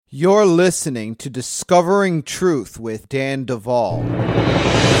You're listening to Discovering Truth with Dan Duvall.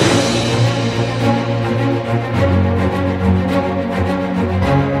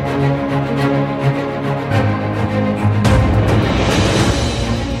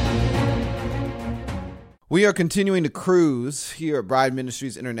 We are continuing to cruise here at Bride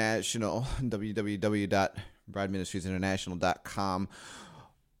Ministries International, www.brideministriesinternational.com.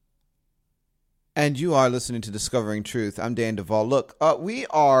 And you are listening to Discovering Truth. I'm Dan Duvall. Look, we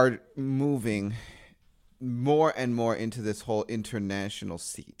are moving more and more into this whole international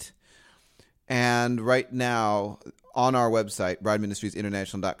seat. And right now, on our website,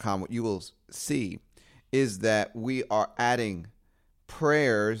 brideministriesinternational.com, what you will see is that we are adding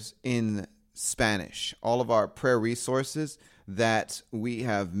prayers in Spanish. All of our prayer resources that we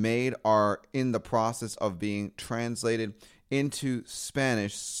have made are in the process of being translated into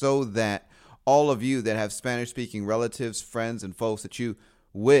Spanish so that all of you that have Spanish-speaking relatives, friends, and folks that you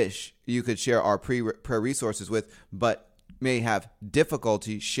wish you could share our prayer resources with, but may have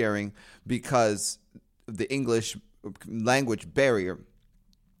difficulty sharing because of the English language barrier,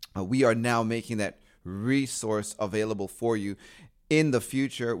 we are now making that resource available for you. In the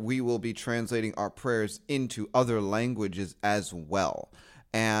future, we will be translating our prayers into other languages as well.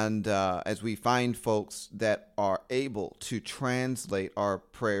 And as we find folks that are able to translate our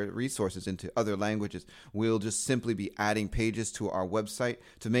prayer resources into other languages, we'll just simply be adding pages to our website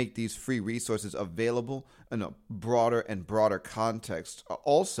to make these free resources available in a broader and broader context.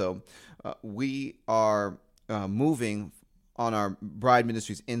 Also, we are moving on our Bride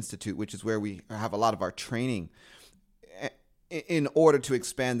Ministries Institute, which is where we have a lot of our training, in order to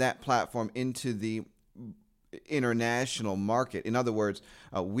expand that platform into the international market. In other words,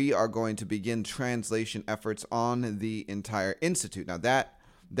 we are going to begin translation efforts on the entire institute. Now that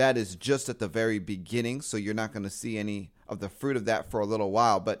is just at the very beginning, so you're not going to see any of the fruit of that for a little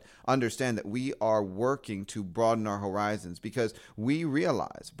while, but understand that we are working to broaden our horizons because we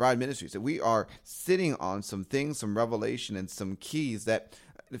realize, Bride Ministries, that we are sitting on some things, some revelation, and some keys that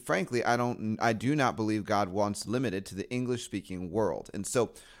frankly, I do not believe God wants limited to the English-speaking world. And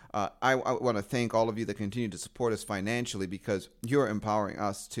so I want to thank all of you that continue to support us financially because you're empowering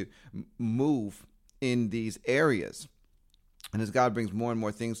us to move in these areas. And as God brings more and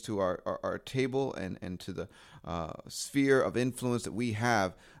more things to our table and to the sphere of influence that we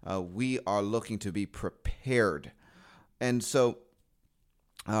have, we are looking to be prepared. And so,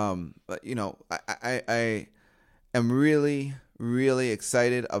 I am really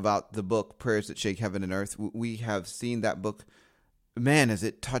excited about the book, Prayers That Shake Heaven and Earth. We have seen that book, man, as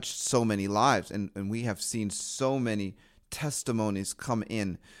it touched so many lives, and we have seen so many testimonies come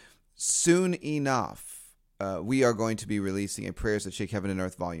in. Soon enough, we are going to be releasing a Prayers That Shake Heaven and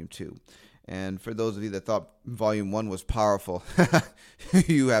Earth Volume 2. And for those of you that thought Volume 1 was powerful,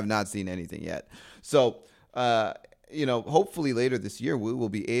 you have not seen anything yet. So, hopefully later this year, we will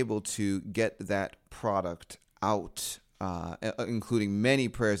be able to get that product out, including many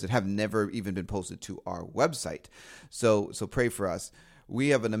prayers that have never even been posted to our website. So pray for us. We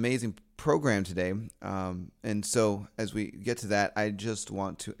have an amazing program today. And so as we get to that, I just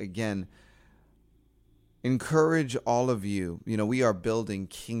want to, again, encourage all of you. We are building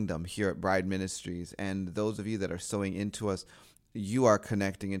kingdom here at Bride Ministries. And those of you that are sowing into us, you are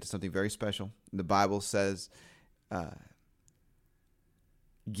connecting into something very special. The Bible says,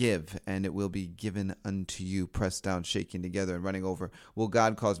 give, and it will be given unto you, pressed down, shaking together, and running over. Will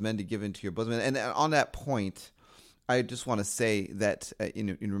God cause men to give into your bosom? And on that point, I just want to say that,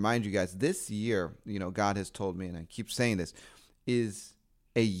 and remind you guys, this year, God has told me, and I keep saying this, is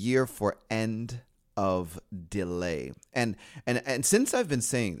a year for end of delay. And since I've been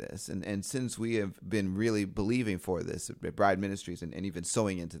saying this, and since we have been really believing for this at Bride Ministries and even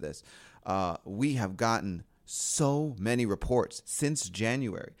sowing into this, we have gotten so many reports since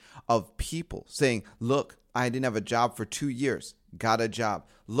January of people saying, look, I didn't have a job for 2 years, got a job.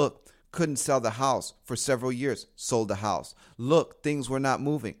 Look, couldn't sell the house for several years, sold the house. Look, things were not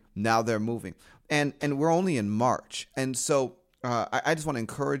moving. Now they're moving. And we're only in March. And so I just want to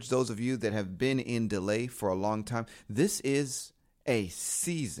encourage those of you that have been in delay for a long time. This is a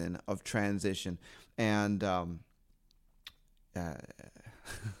season of transition. And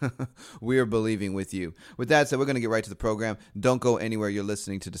we are believing with you. With that said, we're going to get right to the program. Don't go anywhere. You're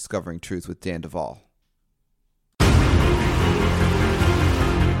listening to Discovering Truth with Dan Duvall.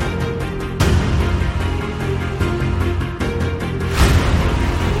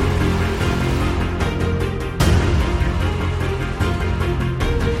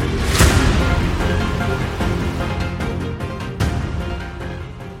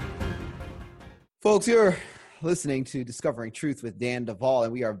 Folks, you're listening to Discovering Truth with Dan Duvall,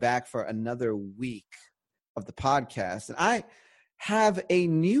 and we are back for another week of the podcast. And I have a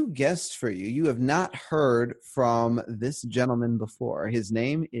new guest for you. You have not heard from this gentleman before. His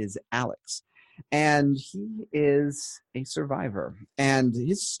name is Alex, and he is a survivor. And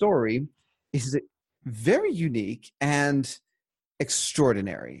his story is very unique and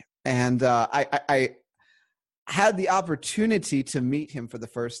extraordinary. And I had the opportunity to meet him for the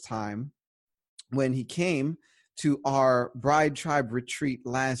first time when he came to our Bride Tribe retreat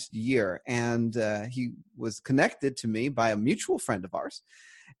last year. And he was connected to me by a mutual friend of ours.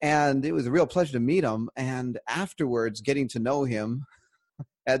 And it was a real pleasure to meet him. And afterwards, getting to know him,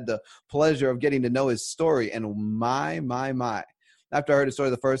 had the pleasure of getting to know his story. And my. After I heard his story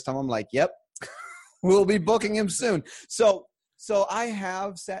the first time, I'm like, yep, we'll be booking him soon. So I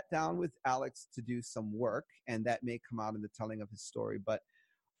have sat down with Alex to do some work, and that may come out in the telling of his story. But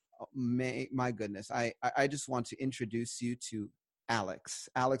my goodness, I just want to introduce you to Alex.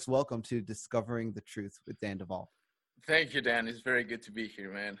 Alex, welcome to Discovering the Truth with Dan Duvall. Thank you, Dan. It's very good to be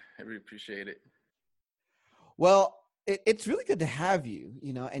here, man. I really appreciate it. Well, it's really good to have you,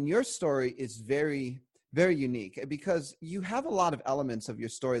 and your story is very, very unique because you have a lot of elements of your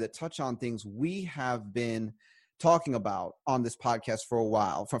story that touch on things we have been talking about on this podcast for a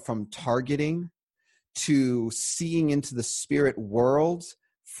while, from targeting to seeing into the spirit world,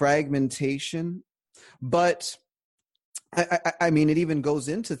 fragmentation. But I mean, it even goes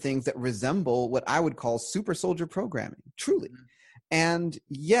into things that resemble what I would call super soldier programming, truly. Mm-hmm. And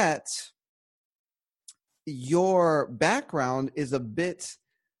yet your background is a bit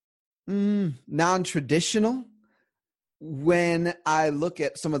non-traditional when I look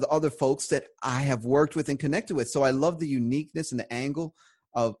at some of the other folks that I have worked with and connected with. So I love the uniqueness and the angle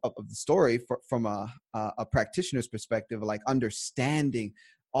of the story from a practitioner's perspective, like understanding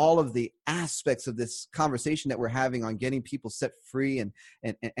all of the aspects of this conversation that we're having on getting people set free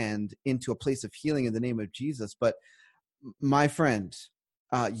and into a place of healing in the name of Jesus. But my friend,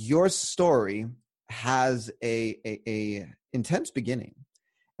 your story has a intense beginning.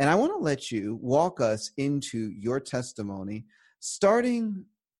 And I want to let you walk us into your testimony, starting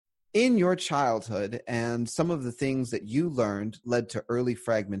in your childhood and some of the things that you learned led to early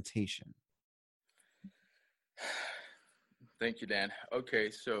fragmentation. Thank you, Dan.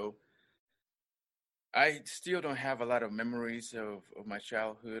 Okay, so I still don't have a lot of memories of my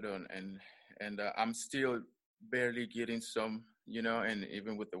childhood, and I'm still barely getting some, and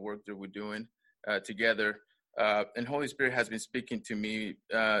even with the work that we're doing together. And Holy Spirit has been speaking to me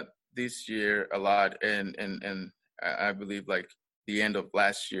this year a lot, and I believe like the end of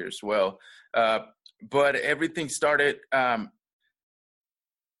last year as well. But everything started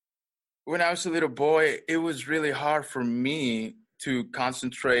when I was a little boy. It was really hard for me to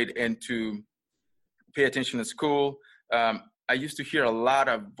concentrate and to pay attention at school. I used to hear a lot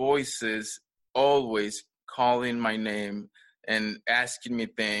of voices always calling my name and asking me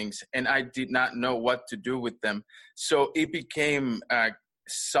things, and I did not know what to do with them. So it became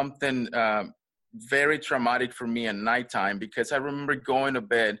something very traumatic for me at nighttime, because I remember going to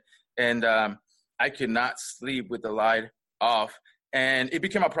bed and I could not sleep with the light off. And it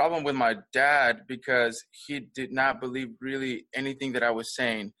became a problem with my dad because he did not believe really anything that I was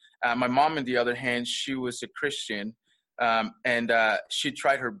saying. My mom, on the other hand, she was a Christian, and she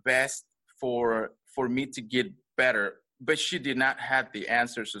tried her best for me to get better, but she did not have the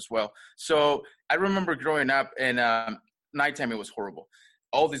answers as well. So I remember growing up, and nighttime, it was horrible.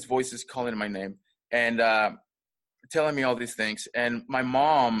 All these voices calling my name and telling me all these things. And my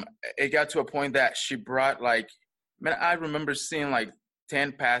mom, it got to a point that she brought I remember seeing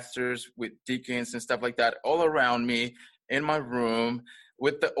 10 pastors with deacons and stuff like that all around me in my room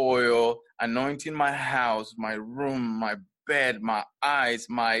with the oil, anointing my house, my room, my bed, my eyes,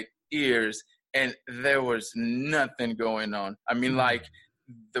 my ears, and there was nothing going on. I mean,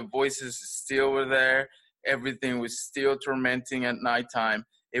 the voices still were there. Everything was still tormenting at nighttime.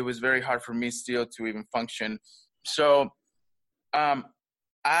 It was very hard for me still to even function. So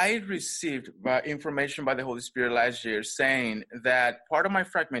I received information by the Holy Spirit last year saying that part of my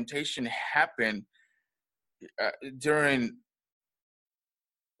fragmentation happened during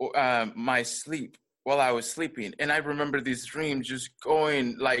my sleep, while I was sleeping. And I remember this dream just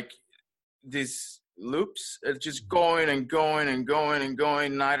going like these loops, just going and going and going and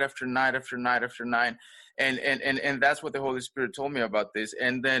going night after night after night after night. And that's what the Holy Spirit told me about this.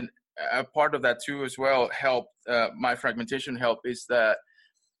 And then a part of that too as well helped, my fragmentation help, is that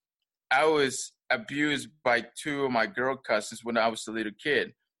I was abused by two of my girl cousins when I was a little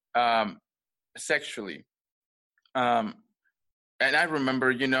kid, sexually. And I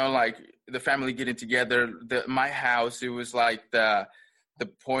remember, the family getting together. My house, it was like the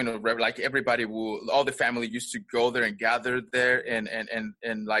point of like everybody all the family used to go there and gather there,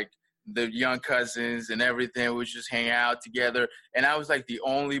 and like the young cousins and everything would just hang out together. And I was like the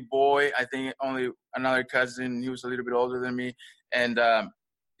only boy. I think only another cousin. He was a little bit older than me, and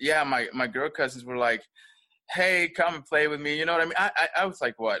yeah, my girl cousins were like, hey, come and play with me. You know what I mean? I was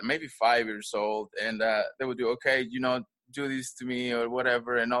like, what, maybe 5 years old. And they would do, okay, do this to me or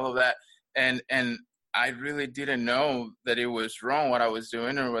whatever and all of that. And I really didn't know that it was wrong what I was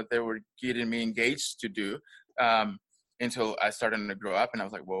doing or what they were getting me engaged to do until I started to grow up. And I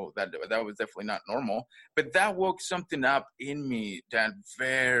was like, whoa, that was definitely not normal. But that woke something up in me that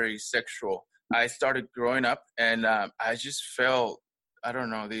very sexual. I started growing up and I just felt, I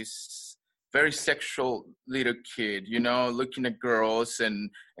don't know, this very sexual little kid, looking at girls and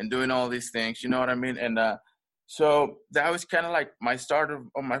doing all these things, you know what I mean? And so that was kind of like my start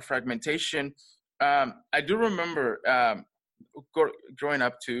of my fragmentation. I do remember growing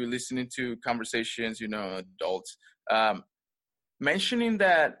up to listening to conversations, adults, mentioning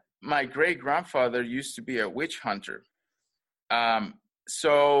that my great-grandfather used to be a witch hunter.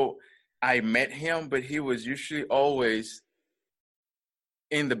 So I met him, but he was usually always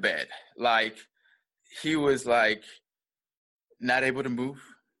in the bed. Like he was like not able to move.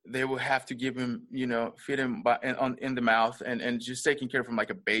 They would have to give him, feed him in the mouth and just taking care of him like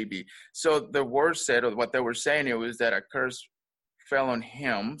a baby. So the word said, or what they were saying, it was that a curse fell on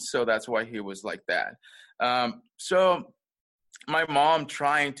him. So that's why he was like that. So my mom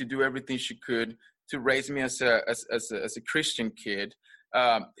trying to do everything she could to raise me as a Christian kid.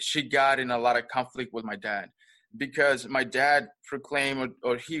 She got in a lot of conflict with my dad, because my dad proclaimed,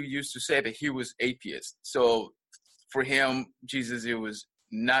 or he used to say that he was atheist. So for him, Jesus, it was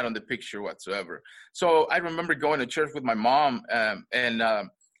not on the picture whatsoever. So I remember going to church with my mom, and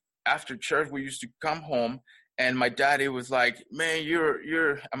after church, we used to come home, and my dad, it was like, man,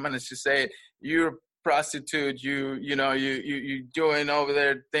 you're, I'm going to just say it, you're a prostitute, you doing over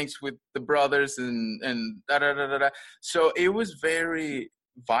there things with the brothers and da da da da da. So it was very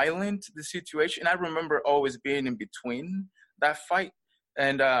violent, the situation. I remember always being in between that fight,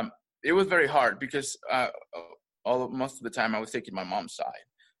 and it was very hard because most of the time I was taking my mom's side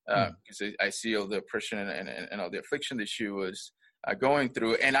because I see all the oppression and all the affliction that she was going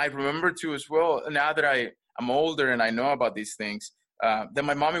through. And I remember too as well, now that I'm older and I know about these things, that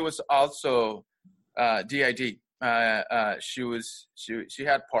my mommy was also DID. She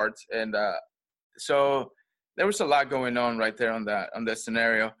had parts, and so there was a lot going on right there on that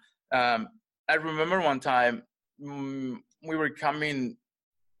scenario. I remember one time we were coming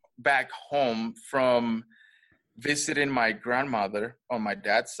back home from visiting my grandmother on my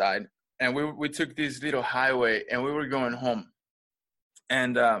dad's side, and we took this little highway and we were going home.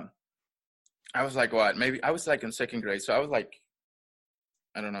 And I was like, what? Maybe I was like in second grade, so I was like,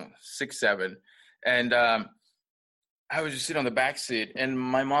 I don't know, 6, 7, and I was just sitting on the back seat, and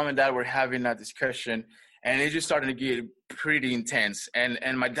my mom and dad were having that discussion. And it just started to get pretty intense. And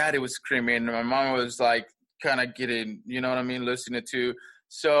my daddy was screaming. And my mom was like kind of getting, you know what I mean, listening to.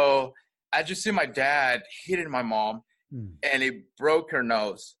 So I just see my dad hitting my mom, and it broke her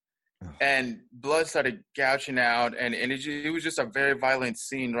nose. And blood started gouging out. And it was just a very violent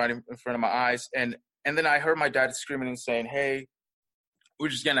scene right in front of my eyes. And then I heard my dad screaming and saying, hey, I'm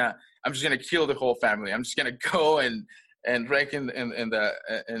just going to kill the whole family. I'm just going to go and wreck in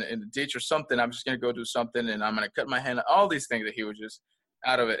the ditch or something. I'm just gonna go do something, and I'm gonna cut my hand. All these things that he was just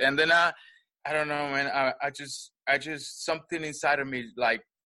out of it. And then I don't know, man. I just something inside of me like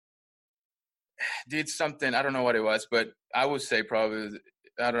did something. I don't know what it was, but I would say probably,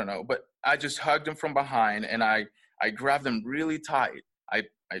 I don't know. But I just hugged him from behind, and I grabbed him really tight. I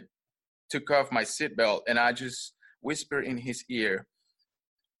took off my seatbelt, and I just whispered in his ear,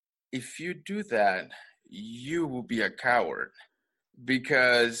 if you do that, you will be a coward,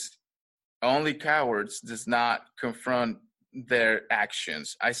 because only cowards does not confront their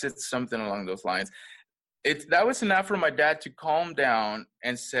actions. I said something along those lines. That was enough for my dad to calm down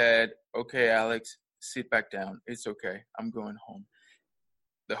and said, okay, Alex, sit back down. It's okay. I'm going home.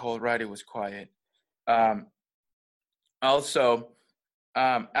 The whole ride, it was quiet. Also,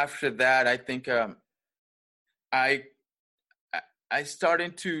 after that, I think I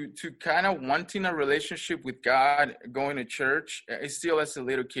started to kind of wanting a relationship with God, going to church. Still as a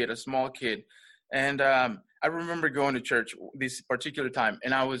little kid, a small kid. And I remember going to church this particular time,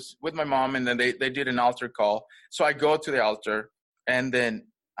 and I was with my mom, and then they did an altar call. So I go to the altar, and then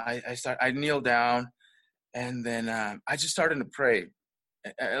I kneel down, and then I just started to pray,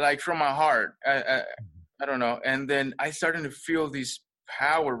 like from my heart. I don't know. And then I started to feel this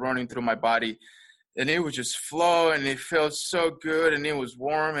power running through my body, and it would just flow, and it felt so good, and it was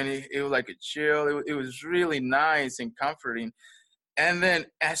warm, and it was like a chill. It was really nice and comforting. And then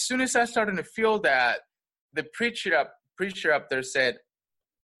as soon as I started to feel that, the preacher up there said,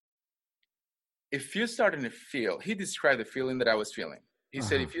 if you're starting to feel, he described the feeling that I was feeling. He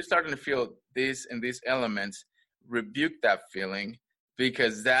said, if you're starting to feel this and these elements, rebuke that feeling,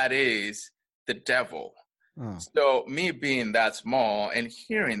 because that is the devil. So me being that small and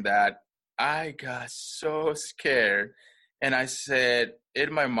hearing that, I got so scared. And I said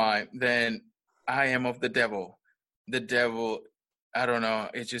in my mind, then I am of the devil. The devil, I don't know,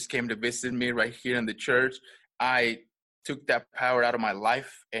 it just came to visit me right here in the church. I took that power out of my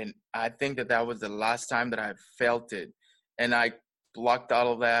life, and I think that was the last time that I felt it. And I blocked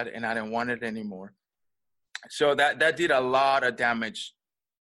all of that, and I didn't want it anymore. So that did a lot of damage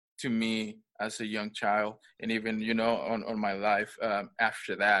to me as a young child, and even on my life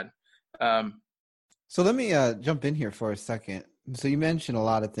after that. So let me jump in here for a second. So you mentioned a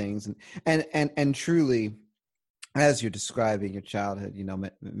lot of things, and truly, as you're describing your childhood,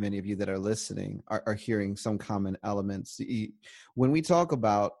 many of you that are listening are hearing some common elements. When we talk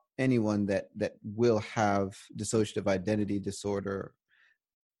about anyone that will have dissociative identity disorder,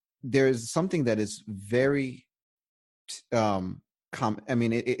 there's something that is very common. I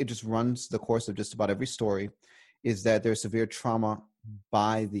mean, it just runs the course of just about every story, is that there's severe trauma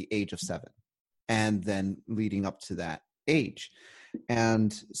by the age of 7 and then leading up to that age.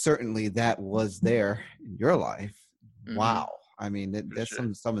 And certainly that was there in your life. Mm-hmm. Wow. I mean, that's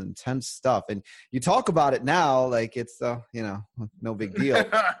sure. some intense stuff. And you talk about it now like it's, no big deal.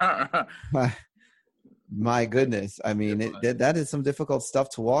 My goodness. I mean, that is some difficult stuff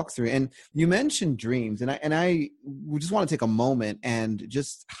to walk through. And you mentioned dreams, and I just want to take a moment and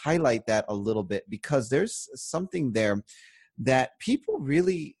just highlight that a little bit, because there's something there that people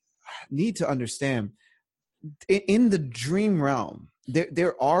really need to understand. In the dream realm,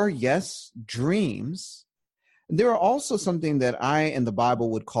 there are, yes, dreams. There are also something that I in the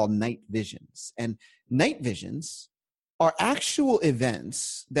Bible would call night visions. And night visions are actual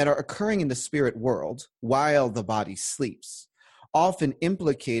events that are occurring in the spirit world while the body sleeps, often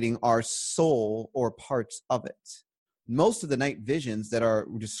implicating our soul or parts of it. Most of the night visions that are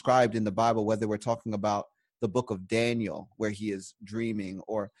described in the Bible, whether we're talking about the book of Daniel, where he is dreaming,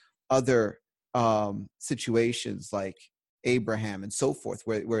 or other situations like Abraham and so forth,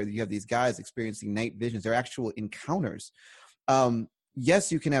 where you have these guys experiencing night visions, they're actual encounters.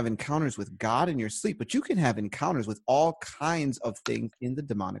 Yes, you can have encounters with God in your sleep, but you can have encounters with all kinds of things in the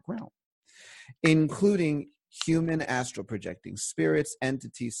demonic realm, including human astral projecting spirits,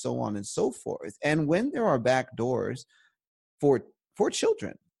 entities, so on and so forth. And when there are back doors for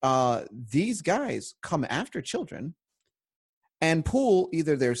children, these guys come after children and pull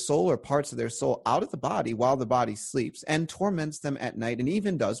either their soul or parts of their soul out of the body while the body sleeps, and torments them at night, and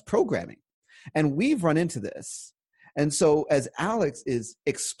even does programming. And we've run into this. And so as Alex is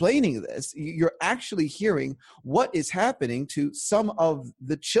explaining this, you're actually hearing what is happening to some of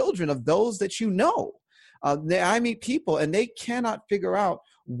the children of those that you know. I meet people and they cannot figure out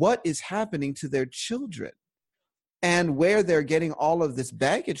what is happening to their children and where they're getting all of this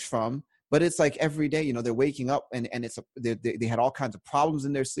baggage from. But it's like every day, they're waking up and they had all kinds of problems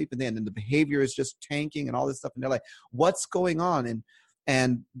in their sleep, and then the behavior is just tanking and all this stuff. And they're like, what's going on?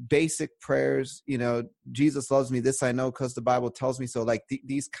 And basic prayers, Jesus loves me, this I know because the Bible tells me so. Like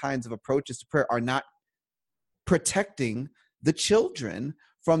these kinds of approaches to prayer are not protecting the children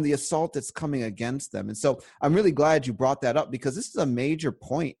from the assault that's coming against them. And so I'm really glad you brought that up, because this is a major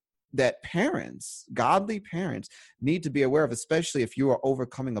point that parents, godly parents, need to be aware of, especially if you are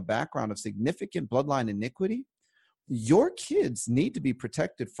overcoming a background of significant bloodline iniquity. Your kids need to be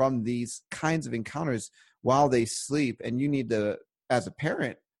protected from these kinds of encounters while they sleep, and you need to, as a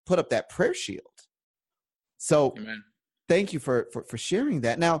parent, put up that prayer shield. So Amen. Thank you for sharing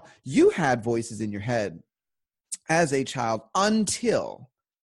that. Now, you had voices in your head as a child until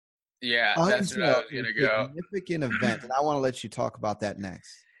that's where I was going to go. Significant event, and I want to let you talk about that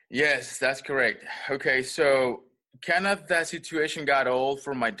next. Yes, that's correct. Okay, so kind of that situation got old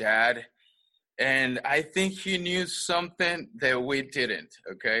for my dad, and I think he knew something that we didn't,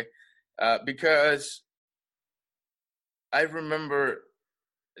 okay? Because I remember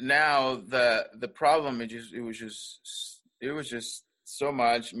now the problem, it was just so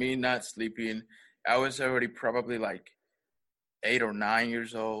much, me not sleeping. I was already probably like 8 or 9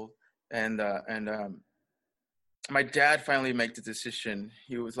 years old, and my dad finally made the decision.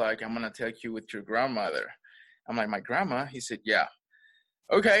 He was like, I'm going to take you with your grandmother. I'm like, my grandma? He said, yeah.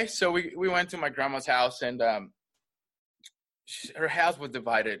 Okay, so we went to my grandma's house, and her house was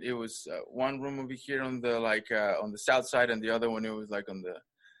divided. It was one room over here on the on the south side, and the other one it was like on the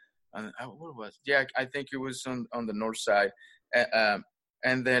what was? Yeah, I think it was on the north side.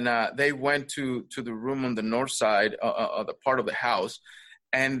 And then they went to the room on the north side, the part of the house,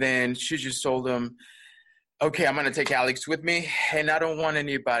 and then she just told them, "Okay, I'm gonna take Alex with me, and I don't want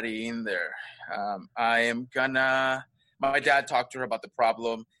anybody in there. I am gonna." My dad talked to her about the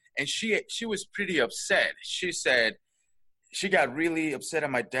problem, and she was pretty upset. She said she got really upset at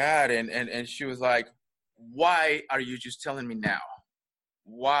my dad, and she was like, "Why are you just telling me now?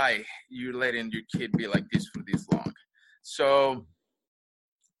 Why you letting your kid be like this for this long?" So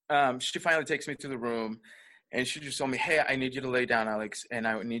she finally takes me to the room, and she just told me, "Hey, I need you to lay down, Alex, and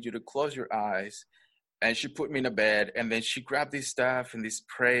I need you to close your eyes." And she put me in a bed, and then she grabbed this stuff and this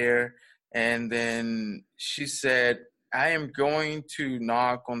prayer, and then she said, "I am going to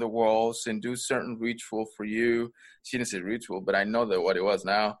knock on the walls and do certain ritual for you." She didn't say ritual, but I know that what it was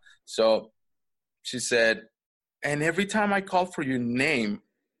now. So she said, "And every time I call for your name,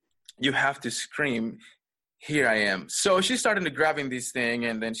 you have to scream, 'Here I am.'" So she started grabbing this thing,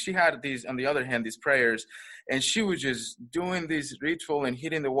 and then she had these, on the other hand, these prayers, and she was just doing this ritual and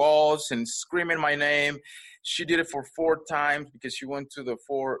hitting the walls and screaming my name. She did it for 4 times because she went to the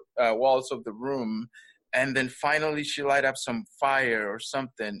 4 walls of the room, and then finally she light up some fire or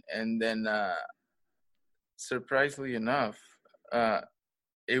something, and then surprisingly enough,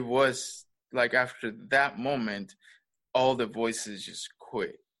 it was like after that moment, all the voices just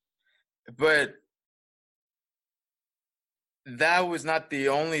quit. But that was not the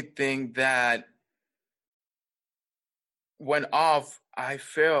only thing that went off. I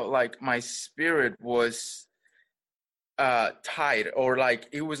felt like my spirit was tied, or like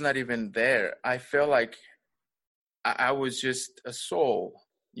it was not even there. I felt like I was just a soul,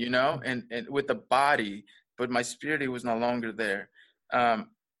 and with a body, but my spirit, it was no longer there.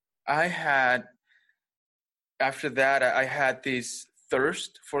 I had, after that, I had this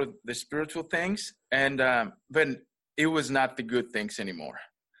thirst for the spiritual things, and but it was not the good things anymore.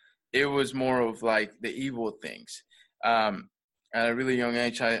 It was more of like the evil things. At a really young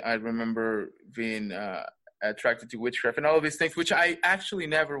age, I remember being attracted to witchcraft and all of these things, which I actually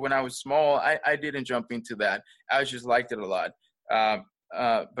never, when I was small, I didn't jump into that. I just liked it a lot.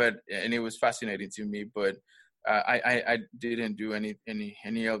 And it was fascinating to me, but I didn't do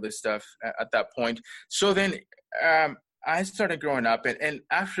any of this stuff at that point. So then I started growing up, and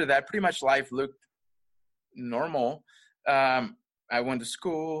after that, pretty much life looked normal. I went to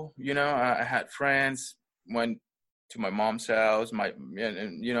school, I had friends, went to my mom's house,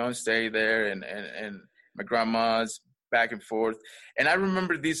 stay there, and my grandma's, back and forth. And I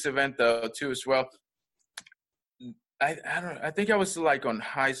remember this event though too as well. I think I was like on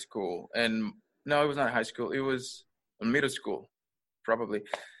high school, and no, it was not high school. It was middle school, probably.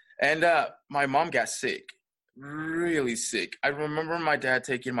 And my mom got sick, really sick. I remember my dad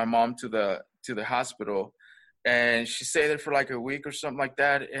taking my mom to the hospital, and she stayed there for like a week or something like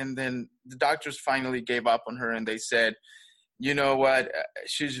that. And then the doctors finally gave up on her, and they said, "You know what?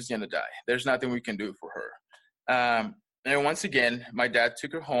 She's just gonna die. There's nothing we can do for her." And once again, my dad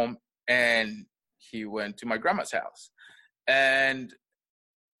took her home, and he went to my grandma's house. And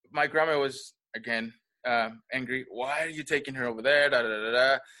my grandma was again angry. "Why are you taking her over there? Da da da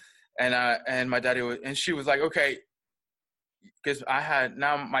da." And my daddy was, and she was like, "Okay," because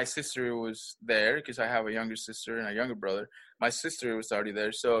now my sister was there, because I have a younger sister and a younger brother. My sister was already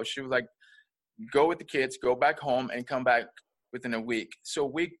there, so she was like, "Go with the kids, go back home, and come back within a week." So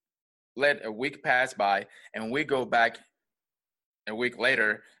we let a week pass by, and we go back a week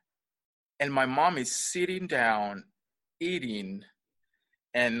later, and my mom is sitting down eating,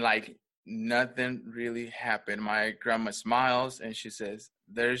 and like nothing really happened. My grandma smiles, and she says,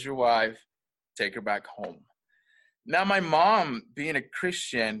 "There's your wife, take her back home." Now my mom, being a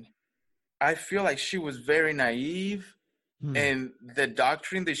Christian, I feel like she was very naive in the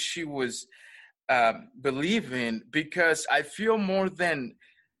doctrine that she was believing, because I feel more than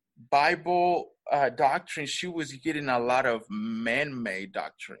Bible doctrine, she was getting a lot of man-made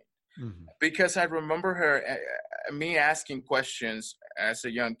doctrine. Because I remember her, me asking questions as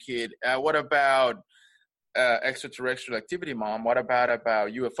a young kid. What about extraterrestrial activity, Mom? What about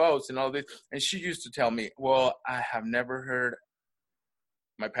UFOs and all this? And she used to tell me, "Well, I have never heard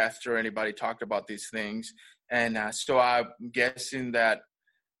my pastor or anybody talked about these things, and so I'm guessing that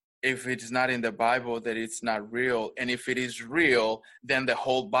if it's not in the Bible, that it's not real, and if it is real, then the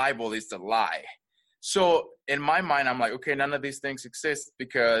whole Bible is a lie." So in my mind, I'm like, okay, none of these things exist,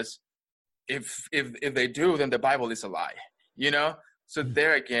 because if they do, then the Bible is a lie, So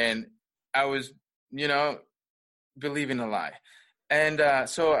there again, I was, believing a lie. And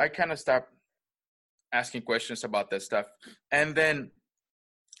so I kind of stopped asking questions about that stuff. And then,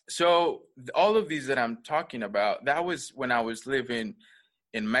 so all of these that I'm talking about, that was when I was living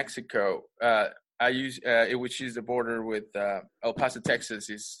in Mexico. Which is the border with El Paso, Texas,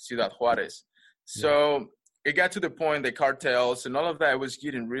 is Ciudad Juarez. So it got to the point that cartels and all of that was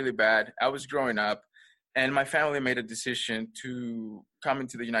getting really bad. I was growing up, and my family made a decision to come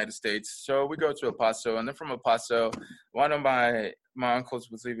into the United States. So we go to El Paso, and then from El Paso, one of my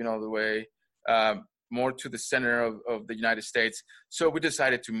uncles was living all the way more to the center of the United States. So we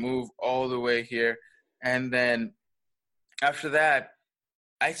decided to move all the way here. And then after that,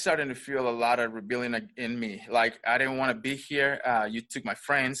 I started to feel a lot of rebellion in me. Like, I didn't want to be here. You took my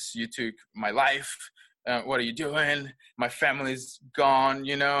friends. You took my life. What are you doing? My family's gone,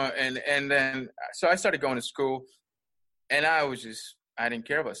 And then, so I started going to school. And I didn't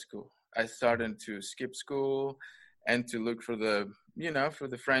care about school. I started to skip school and to look for for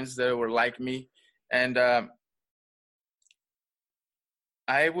the friends that were like me. And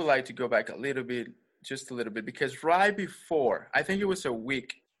I would like to go back just a little bit, because right before, I think it was a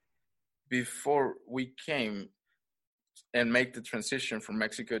week before we came and make the transition from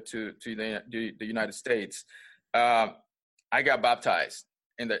Mexico to the United States, I got baptized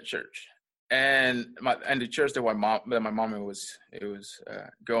in that church, and the church that my mom was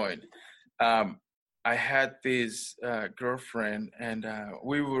going. I had this girlfriend, and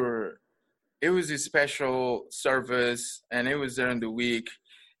it was a special service, and it was during the week.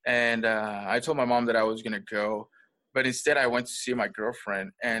 And I told my mom that I was going to go, but instead I went to see my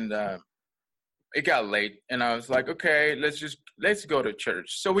girlfriend, and it got late, and I was like, okay, let's go to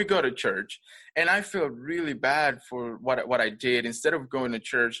church. So we go to church, and I feel really bad for what I did. Instead of going to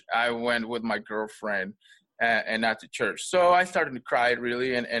church, I went with my girlfriend and not to church. So I started to cry,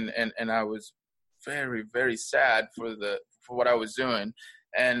 really, and I was very, very sad for what I was doing.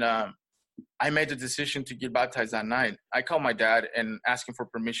 And I made the decision to get baptized that night. I called my dad and asked him for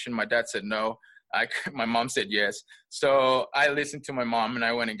permission. My dad said no. My mom said yes. So I listened to my mom, and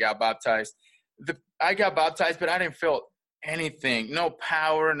I went and got baptized. I got baptized, but I didn't feel anything. No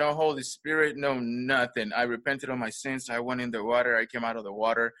power, no Holy Spirit, no nothing. I repented of my sins. I went in the water. I came out of the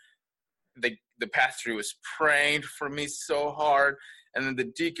water. The pastor was praying for me so hard. And then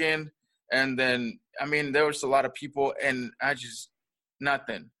the deacon. And then, there was a lot of people, and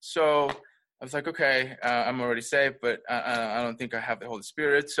nothing. So I was like, okay, I'm already saved, but I don't think I have the Holy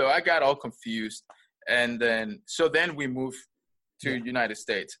Spirit. So I got all confused. And then we moved to United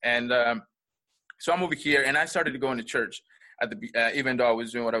States. And so I'm over here, and I started to go into church even though I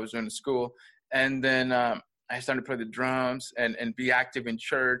was doing what I was doing in school. And then I started to play the drums and be active in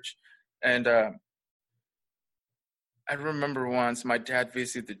church. And I remember once my dad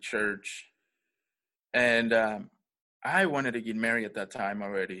visited the church, and I wanted to get married at that time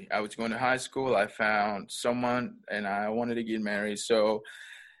already. I was going to high school. I found someone, and I wanted to get married. So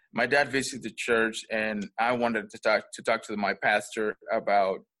my dad visited the church, and I wanted to talk to my pastor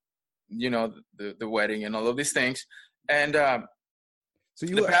about, the wedding and all of these things. And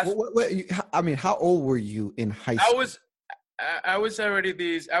so how old were you in high school? I was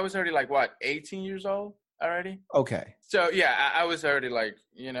already like, what, 18 years old already? Okay. So yeah, I was already like,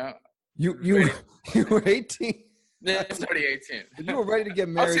 you were 18. It's already 18. You were ready to get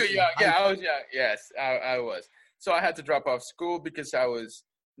married. I was too young. Yeah, I was young. Yes, I was. So I had to drop off school because I was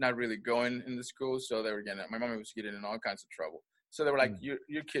not really going in the school. So my mom was getting in all kinds of trouble. So they were like,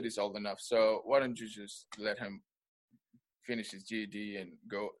 your kid is old enough. So why don't you just let him finish his GED and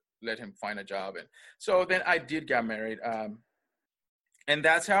let him find a job. And so then I did get married. And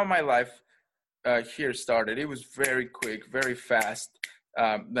that's how my life here started. It was very quick, very fast.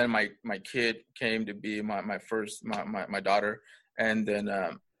 Then my kid came to be my first, my daughter. And then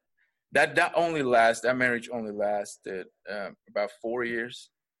that marriage only lasted about 4 years.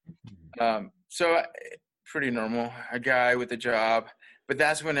 So pretty normal, a guy with a job. But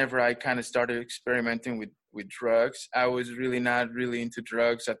that's whenever I kind of started experimenting with drugs. I was really not really into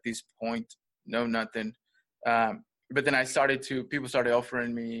drugs at this point. No, nothing. But then people started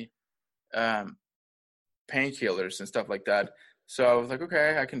offering me painkillers and stuff like that. So I was like,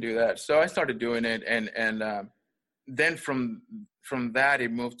 okay, I can do that. So I started doing it. And then from that,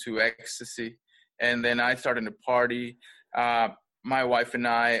 it moved to ecstasy. And then I started to party. My wife and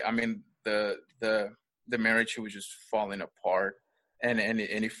I mean, the marriage was just falling apart. And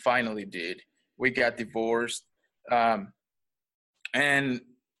it finally did. We got divorced. And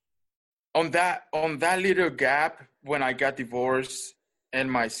on that little gap, when I got divorced and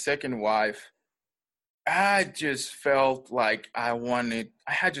my second wife, I just felt like I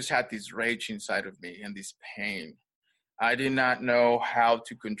had just had this rage inside of me and this pain. I did not know how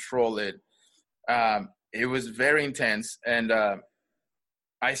to control it. It was very intense, and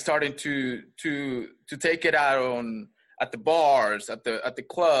I started to take it out on at the bars, at the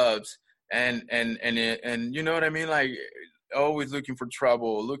clubs, and you know what I mean, like always looking for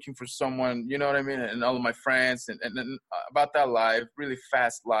trouble, looking for someone, you know what I mean, and all of my friends, and about that life, really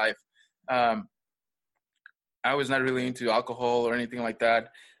fast life. Um, I was not really into alcohol or anything like that,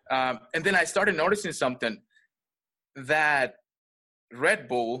 and then I started noticing something that Red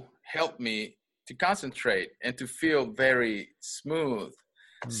Bull helped me to concentrate and to feel very smooth.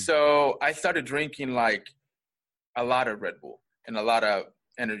 So I started drinking like a lot of Red Bull and a lot of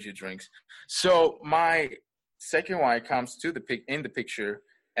energy drinks. So my second wife comes to in the picture,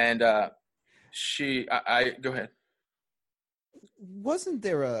 and I go ahead. Wasn't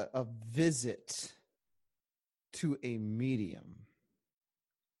there a visit to a medium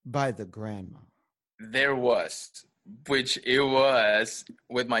by the grandma? There was, which it was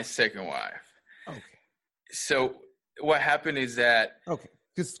with my second wife. Okay. So what happened is that. Okay,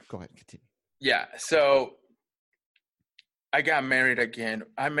 just go ahead, continue. Yeah. So I got married again.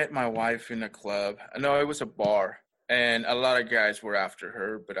 I met my wife in a club. No, it was a bar, and a lot of guys were after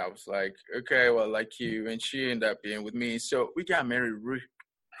her, but I was like, okay, well, like you, and she ended up being with me. So we got married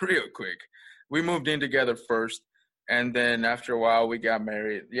real quick. We moved in together first, and then after a while, we got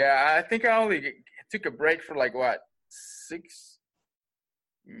married. Yeah, I think I only took a break for like what,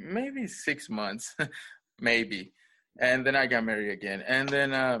 maybe 6 months, maybe, and then I got married again, and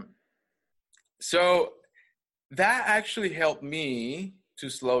then so that actually helped me to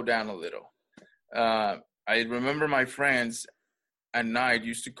slow down a little. I remember my friends at night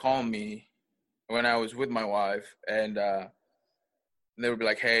used to call me when I was with my wife, and they would be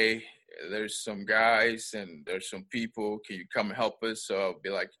like, hey, there's some guys and there's some people. Can you come and help us? So I'll be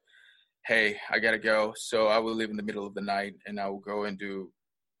like, hey, I got to go. So I would leave in the middle of the night, and I would go and do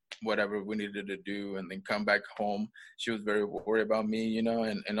whatever we needed to do and then come back home. She was very worried about me, you know,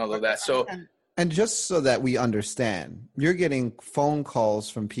 and all of that. So. And just so that we understand, you're getting phone calls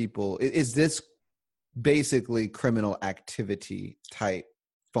from people. Is this basically criminal activity type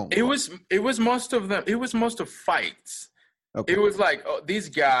phone calls? It was most of them. It was most of fights. Okay. It was like, oh, these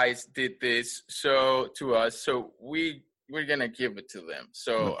guys did this to us, so we're gonna give it to them.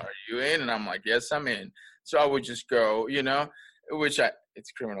 So okay. Are you in? And I'm like, yes, I'm in. So I would just go, you know,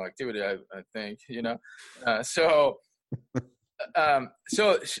 it's criminal activity, I think, you know. So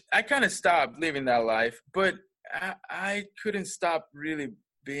I kind of stopped living that life, but I couldn't stop really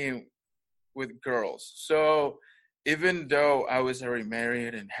being with girls. So even though I was already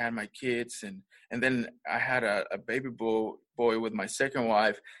married and had my kids, and then I had a baby boy with my second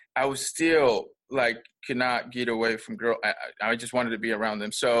wife, I was still like could not get away from girl. I just wanted to be around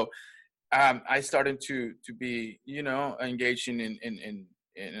them. So I started to be, you know, engaging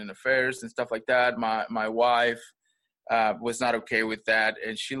in affairs and stuff like that. My wife was not okay with that,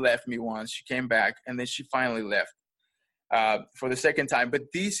 and she left me once. She came back, and then she finally left for the second time.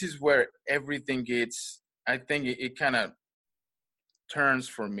 But this is where everything gets, I think it kind of turns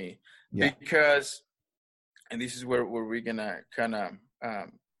for me. Yeah. Because, and this is where we're going to kind of,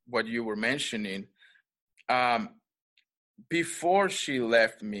 what you were mentioning, before she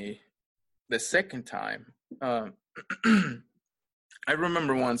left me the second time, I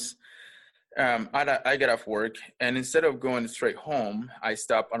remember once, I got off work, and instead of going straight home, I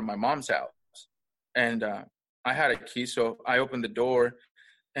stopped at my mom's house, and I had a key, so I opened the door,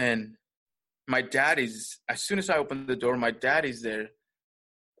 and my dad is, as soon as I opened the door, my dad is there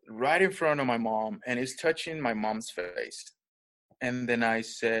right in front of my mom, and he's touching my mom's face. And then I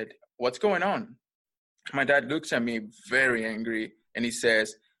said, what's going on? My dad looks at me very angry, and he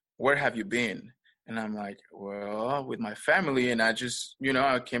says, where have you been? And I'm like, well, with my family, and I just, you know,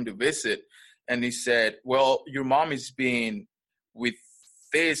 I came to visit. And he said, well, your mom is being with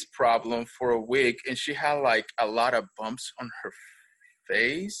this problem for a week, and she had like a lot of bumps on her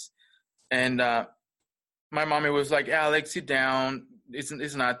face. And my mommy was like, Alex, sit down.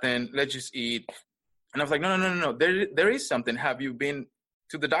 It's nothing. Let's just eat. And I was like, no. There is something. Have you been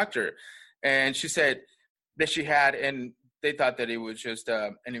to the doctor? And she said that she had, and they thought that it was just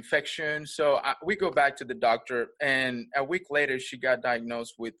an infection. So we go back to the doctor, and a week later, she got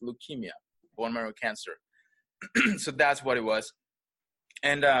diagnosed with leukemia, bone marrow cancer. So that's what it was.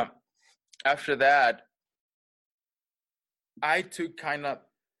 And after that, I took kind of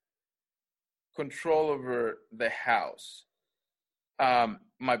control over the house.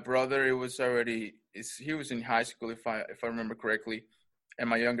 My brother, he was in high school, if I remember correctly, and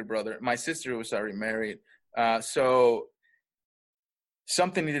my younger brother. My sister was already married. So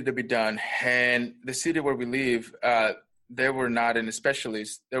something needed to be done. And the city where we live, there were not any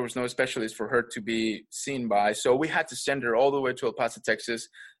specialists. There was no specialist for her to be seen by. So we had to send her all the way to El Paso, Texas.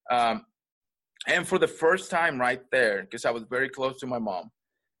 And for the first time right there, because I was very close to my mom,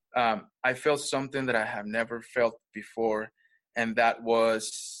 I felt something that I have never felt before, and that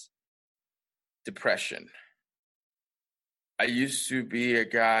was depression. I used to be a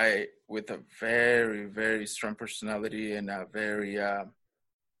guy with a very, very strong personality and a very,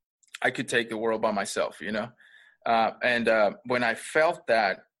 I could take the world by myself, you know? And when I felt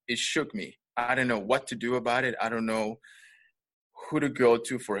that, it shook me. I didn't know what to do about it. I don't know who to go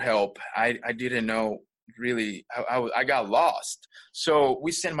to for help. I didn't know really. I got lost. So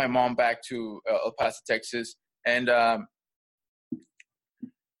we sent my mom back to El Paso, Texas, and I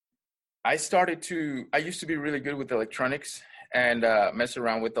used to be really good with electronics and mess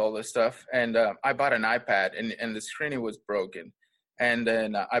around with all this stuff. And I bought an iPad, and the screen was broken. And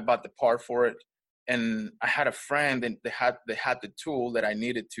then I bought the part for it. And I had a friend, and they had the tool that I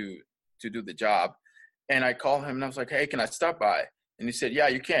needed to do the job. And I called him, and I was like, "Hey, can I stop by?" And he said, "Yeah,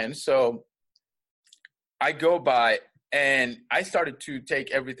 you can." So I go by, and I started to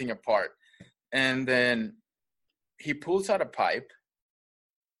take everything apart. And then he pulls out a pipe,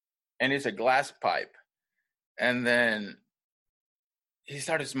 and it's a glass pipe. And then he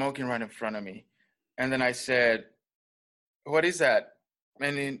started smoking right in front of me. And then I said, "What is that?"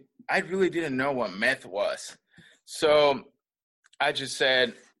 And I really didn't know what meth was. So I just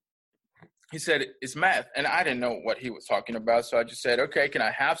said, he said, "It's meth." And I didn't know what he was talking about. So I just said, "Okay, can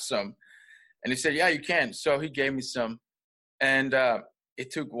I have some?" And he said, "Yeah, you can." So he gave me some. And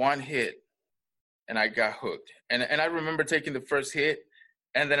it took one hit, and I got hooked. And I remember taking the first hit.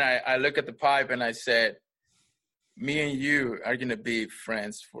 And then I look at the pipe, and I said, "Me and you are going to be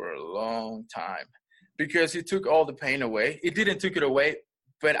friends for a long time." Because it took all the pain away. It didn't take it away,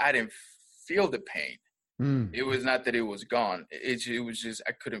 but I didn't feel the pain. It was not that it was gone. It was just,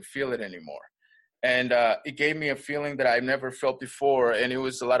 I couldn't feel it anymore. And it gave me a feeling that I've never felt before. And it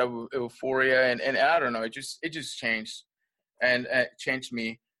was a lot of euphoria. And I don't know, it just changed and changed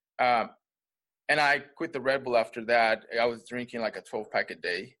me. And I quit the Red Bull after that. I was drinking like a 12-pack a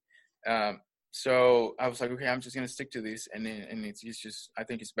day. So I was like, okay, I'm just going to stick to this. And it's just, I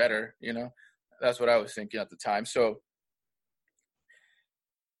think it's better, you know? That's what I was thinking at the time. So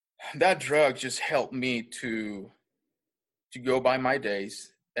that drug just helped me to go by my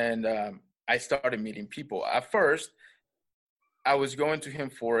days. And I started meeting people. At first, I was going to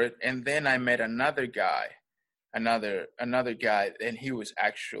him for it. And then I met another guy, another guy, and he was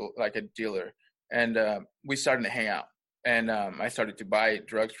actual like a dealer. And we started to hang out. And I started to buy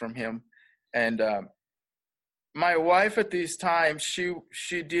drugs from him. And my wife at this time, she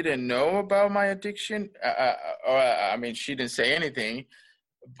didn't know about my addiction. I mean, she didn't say anything,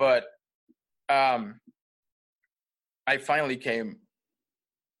 but I finally came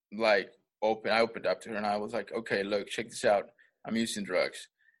like open. I opened up to her, and I was like, "Okay, look, check this out. I'm using drugs,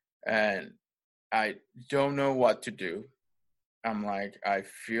 and I don't know what to do. I'm like, I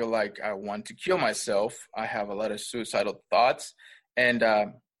feel like I want to kill myself. I have a lot of suicidal thoughts, and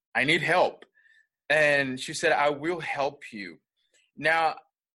I need help." And she said, "I will help you." Now,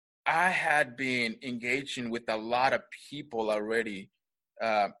 I had been engaging with a lot of people already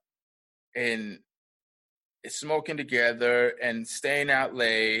in smoking together and staying out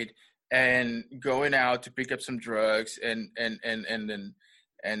late and going out to pick up some drugs and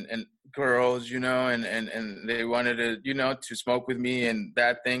girls, you know, and they wanted to, you know, to smoke with me, and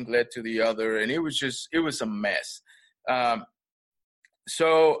that thing led to the other, and it was a mess.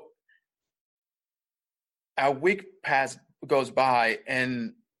 So a week goes by,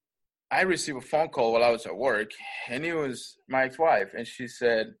 and I received a phone call while I was at work, and it was my ex-wife, and she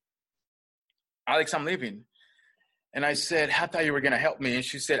said, "Alex, I'm leaving." And I said, "I thought you were going to help me." And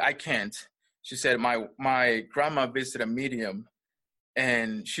she said, "I can't." She said, my grandma visited a medium,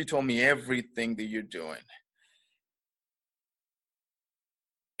 and she told me everything that you're doing.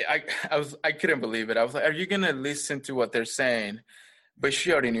 I couldn't believe it. I was like, "Are you going to listen to what they're saying?" But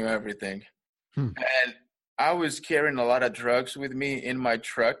she already knew everything. And I was carrying a lot of drugs with me in my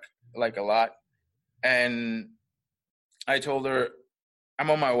truck, like a lot. And I told her,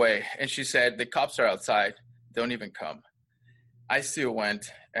 "I'm on my way." And she said, "The cops are outside. Don't even come." I still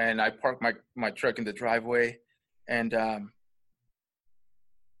went, and I parked my truck in the driveway, and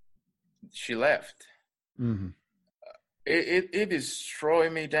she left. Mm-hmm. It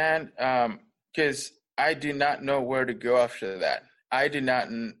destroyed me, Dan, because I did not know where to go after that. I did not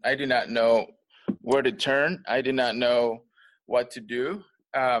know where to turn. I did not know what to do.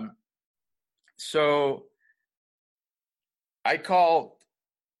 So I called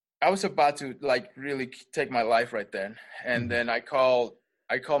I was about to like really take my life right then. And then I called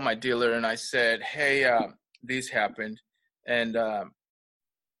my dealer and I said, hey, this happened. And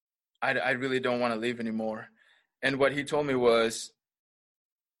I really don't want to leave anymore. And what he told me was,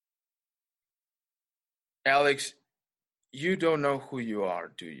 Alex, you don't know who you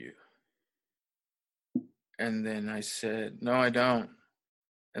are, do you? And then I said, no, I don't.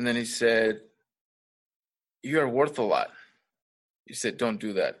 And then he said, you are worth a lot. He said, don't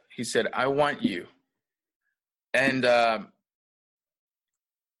do that. He said, I want you. And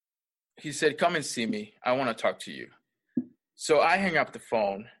he said, come and see me. I want to talk to you. So I hang up the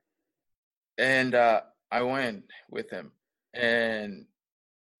phone and I went with him. And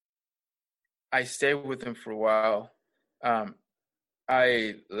I stayed with him for a while.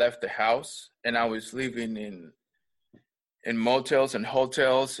 I left the house and I was living in motels and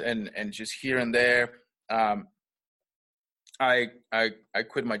hotels and just here and there. I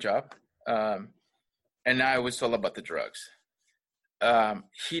quit my job, and I was all about the drugs.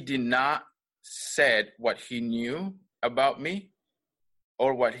 He did not said what he knew about me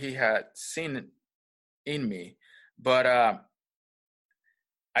or what he had seen in me, but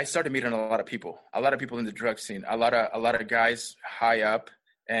I started meeting a lot of people in the drug scene, a lot of guys high up,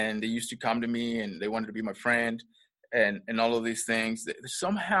 and they used to come to me and they wanted to be my friend and all of these things.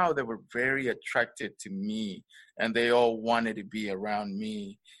 Somehow they were very attracted to me and they all wanted to be around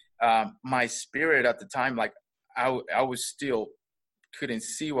me. My spirit at the time, like I was still couldn't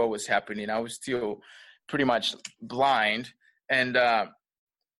see what was happening. I was still pretty much blind. And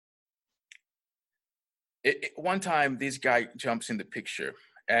one time this guy jumps in the picture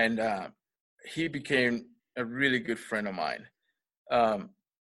and he became a really good friend of mine.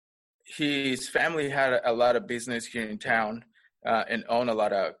 His family had a lot of business here in town and owned a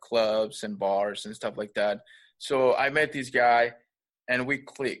lot of clubs and bars and stuff like that. So I met this guy and we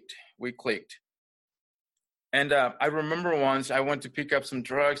clicked. And I remember once I went to pick up some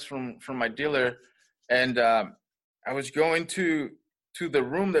drugs from my dealer, and I was going to the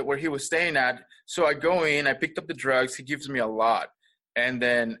room where he was staying at. So I go in, I picked up the drugs. He gives me a lot, and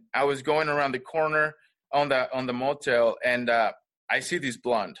then I was going around the corner on the motel, and I see this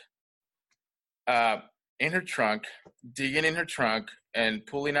blonde in her trunk, digging in her trunk and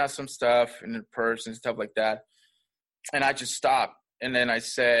pulling out some stuff in her purse and stuff like that. And I just stopped, and then I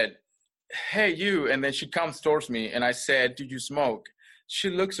said, hey, you. And then she comes towards me and I said, do you smoke? She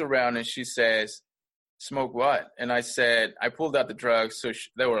looks around and she says, smoke what? And I said, I pulled out the drugs. So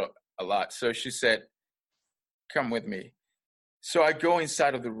there were a lot. So she said, come with me. So I go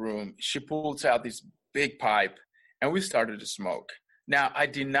inside of the room. She pulls out this big pipe and we started to smoke. Now, I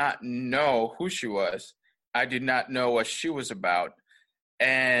did not know who she was. I did not know what she was about.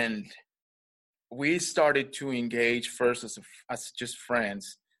 And we started to engage first as just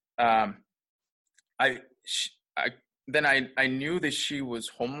friends. I knew that she was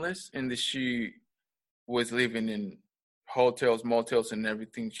homeless and that she was living in hotels, motels, and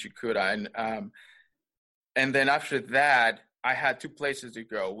everything she could. And then after that, I had two places to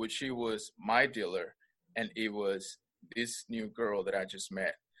go, which she was my dealer, and it was this new girl that I just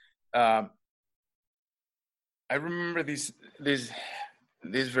met. I remember this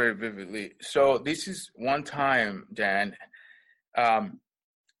very vividly. So this is one time, Dan.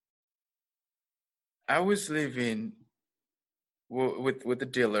 I was living with the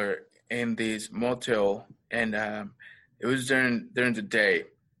dealer in this motel, and it was during the day,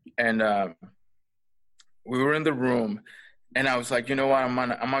 and we were in the room, and I was like, you know what, I'm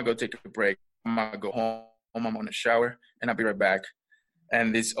gonna go take a break. I'm gonna go home. I'm gonna shower, and I'll be right back.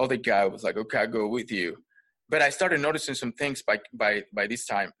 And this other guy was like, okay, I'll go with you. But I started noticing some things by this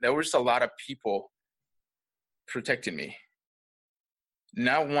time. There was a lot of people protecting me,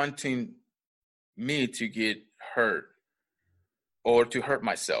 not wanting me to get hurt or to hurt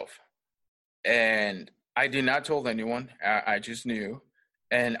myself. And I did not tell anyone. I just knew.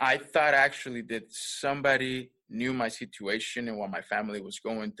 And I thought actually that somebody knew my situation and what my family was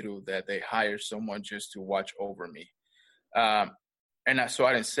going through, that they hired someone just to watch over me. So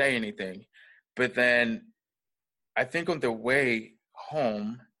I didn't say anything. But then I think on the way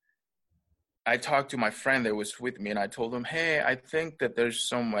home, I talked to my friend that was with me and I told him, hey, I think that there's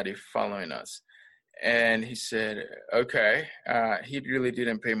somebody following us. And he said, okay. He really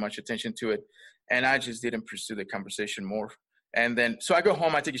didn't pay much attention to it. And I just didn't pursue the conversation more. And then, so I go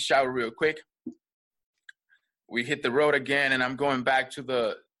home, I take a shower real quick. We hit the road again and I'm going back to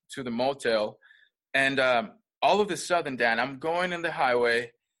the motel. And all of a sudden, Dan, I'm going in the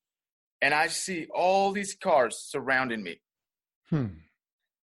highway and I see all these cars surrounding me.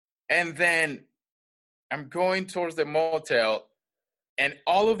 And then I'm going towards the motel and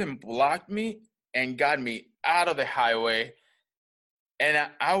all of them blocked me and got me out of the highway. And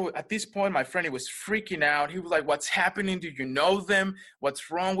at this point, my friend, he was freaking out. He was like, "What's happening? Do you know them? What's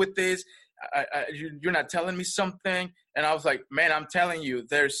wrong with this? You're not telling me something." And I was like, "Man, I'm telling you,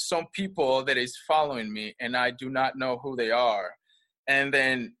 there's some people that is following me, and I do not know who they are." And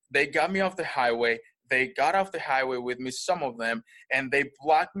then they got me off the highway. They got off the highway with me, some of them, and they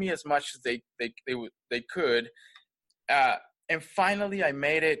blocked me as much as they could. And finally, I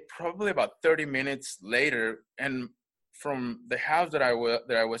made it probably about 30 minutes later, and from the house that I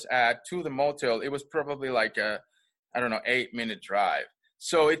was at to the motel, it was probably like a, I don't know, 8-minute drive.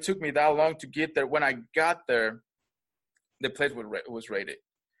 So it took me that long to get there. When I got there, the place was raided.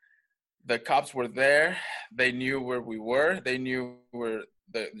 The cops were there. They knew where we were. They knew where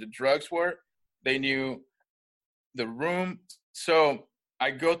the drugs were. They knew the room. So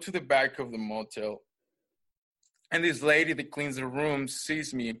I go to the back of the motel, and this lady that cleans the room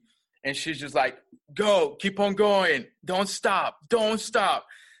sees me, and she's just like, "Go, keep on going. Don't stop. Don't stop."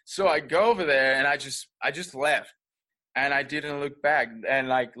 So I go over there, and I just left, and I didn't look back. And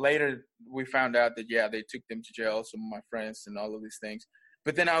like later we found out that, yeah, they took them to jail, some of my friends and all of these things.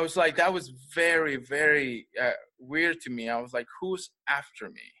 But then I was like, that was very, very weird to me. I was like, who's after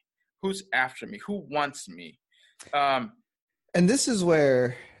me? Who's after me? Who wants me? And this is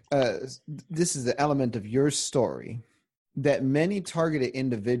where this is the element of your story that many targeted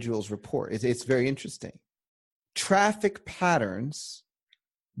individuals report. It's very interesting. Traffic patterns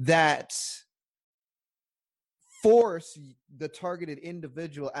that force the targeted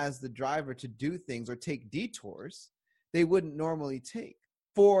individual as the driver to do things or take detours they wouldn't normally take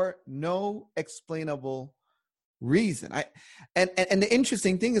for no explainable reason. And the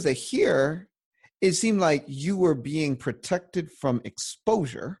interesting thing is that here it seemed like you were being protected from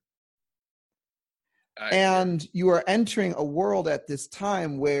exposure. And you are entering a world at this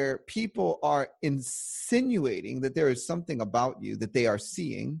time where people are insinuating that there is something about you that they are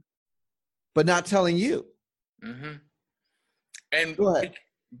seeing, but not telling you. Mm-hmm. And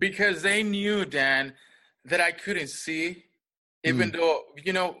because they knew, Dan, that I couldn't see, even though,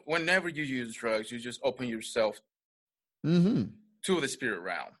 whenever you use drugs, you just open yourself to the spirit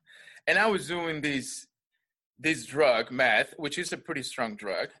realm. And I was doing this drug, meth, which is a pretty strong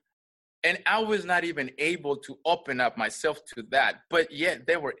drug. And I was not even able to open up myself to that. But yet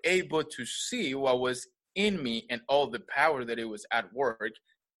they were able to see what was in me and all the power that it was at work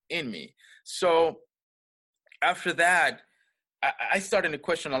in me. So after that, I started to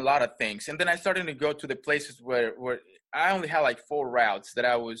question a lot of things. And then I started to go to the places where I only had like 4 routes that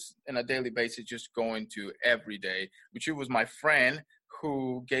I was on a daily basis just going to every day, which it was my friend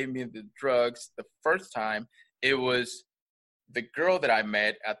who gave me the drugs the first time. It was the girl that I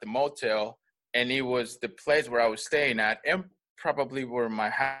met at the motel, and it was the place where I was staying at and probably where my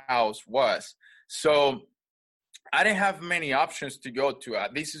house was. So I didn't have many options to go to.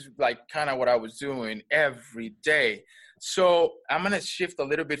 This is like kind of what I was doing every day. So I'm gonna shift a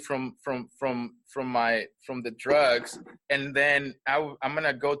little bit from the drugs, and then I'm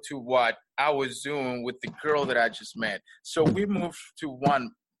gonna go to what I was doing with the girl that I just met. So we moved to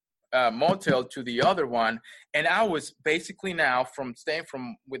one motel to the other one, and I was basically now from staying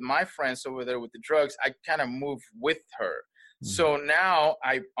with my friends over there with the drugs, I kind of moved with her. So now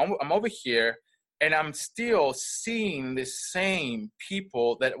I'm over here, and I'm still seeing the same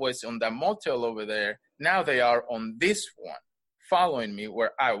people that was on that motel over there. Now they are on this one, following me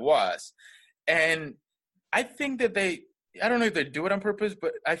where I was. And I think that I don't know if they do it on purpose,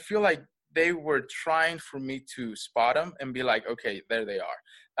 but I feel like they were trying for me to spot them and be like, okay, there they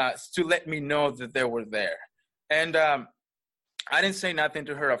are, to let me know that they were there. And I didn't say nothing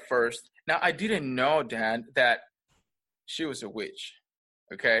to her at first. Now, I didn't know, Dan, that she was a witch,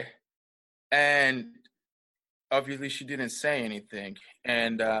 okay? And obviously she didn't say anything.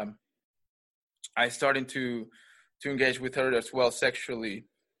 And I started to engage with her as well sexually.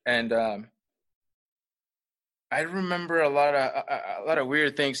 And I remember a lot of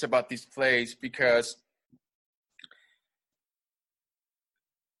weird things about this place, because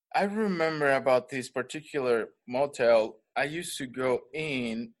I remember about this particular motel. I used to go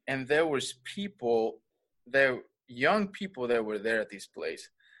in, and there was young people that were there at this place.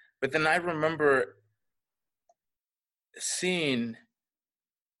 But then I remember seeing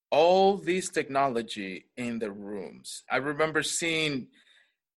all this technology in the rooms. I remember seeing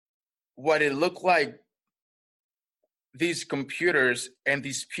what it looked like, these computers and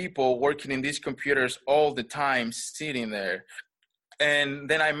these people working in these computers all the time, sitting there. And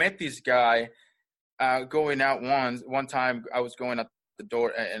then I met this guy going out one time. I was going at the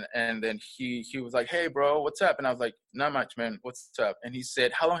door, and then he was like, "Hey, bro, what's up?" And I was like, "Not much, man. What's up?" And he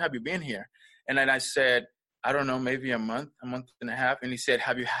said, "How long have you been here?" And then I said, "I don't know, maybe a month and a half." And he said,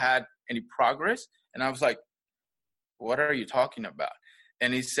 "Have you had any progress?" And I was like, "What are you talking about?"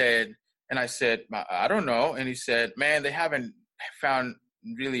 And he said, and I said, "I don't know." And he said, "Man, they haven't found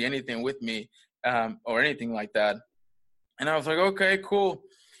really anything with me, or anything like that." And I was like, "Okay, cool."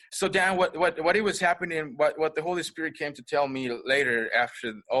 So Dan, what it was happening, what the Holy Spirit came to tell me later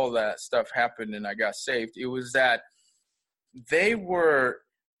after all that stuff happened and I got saved, it was that they were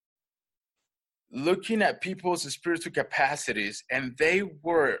looking at people's spiritual capacities and they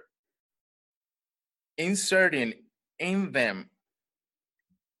were inserting in them,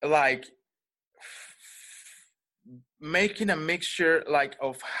 like making a mixture like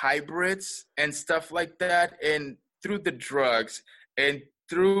of hybrids and stuff like that, and through the drugs and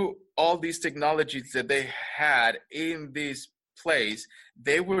through all these technologies that they had in this place,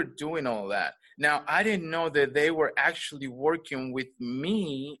 they were doing all that. Now, I didn't know that they were actually working with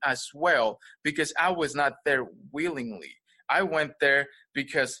me as well, because I was not there willingly. I went there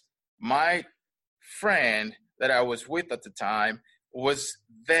because my friend that I was with at the time was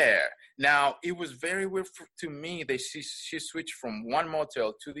there. Now, it was very weird to me that she switched from one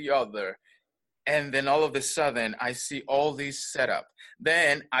motel to the other. And then all of a sudden, I see all these setup.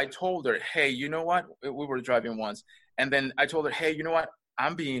 Then I told her, "Hey, you know what?" We were driving once. And then I told her, "Hey, you know what?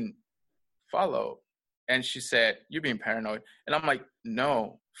 I'm being followed." And she said, "You're being paranoid." And I'm like,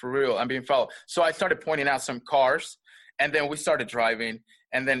 "No, for real, I'm being followed." So I started pointing out some cars. And then we started driving.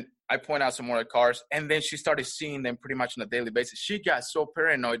 And then I point out some more cars. And then she started seeing them pretty much on a daily basis. She got so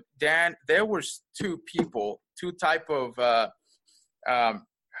paranoid. Dan, there was two type of,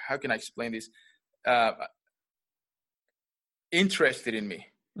 how can I explain this? Interested in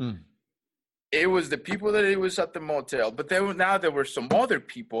me. It was the people that it was at the motel, but there were some other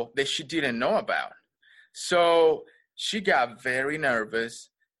people that she didn't know about. So she got very nervous,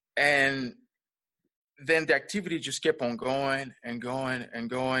 and then the activity just kept on going and going and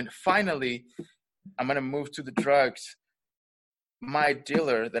going. Finally, I'm gonna move to the drugs. My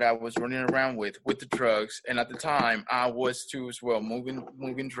dealer that I was running around with the drugs, and at the time I was too as well,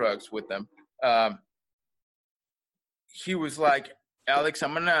 moving drugs with them. He was like, "Alex,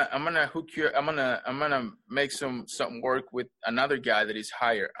 I'm gonna hook you. I'm gonna make something work with another guy that is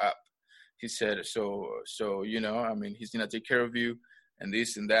higher up." He said, "So I mean, he's gonna take care of you and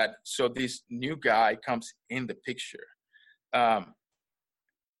this and that." So this new guy comes in the picture. From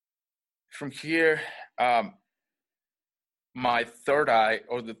here, my third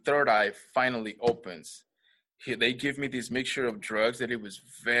eye finally opens. They give me this mixture of drugs that it was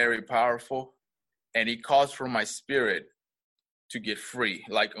very powerful, and it calls for my spirit to get free,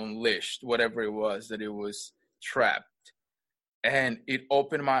 like unleashed, whatever it was that it was trapped. And it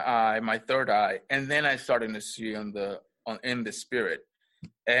opened my third eye, and then I started to see in the spirit.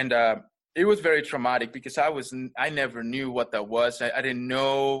 And it was very traumatic because I never knew what that was. I didn't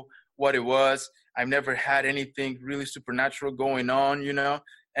know what it was. I've never had anything really supernatural going on,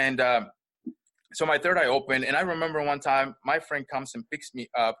 And so my third eye opened, and I remember one time my friend comes and picks me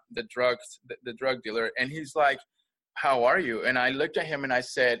up, the drug dealer, and he's like, "How are you?" And I looked at him and I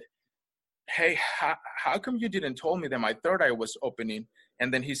said, "Hey, how come you didn't tell me that my third eye was opening?"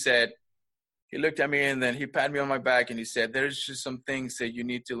 And then he looked at me and then he patted me on my back and he said, "There's just some things that you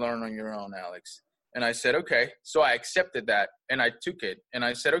need to learn on your own, Alex." And I said, "Okay." So I accepted that and I took it and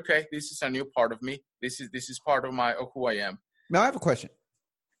I said, "Okay, this is a new part of me. This is part of who I am." Now I have a question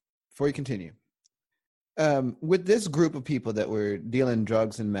before you continue. With this group of people that were dealing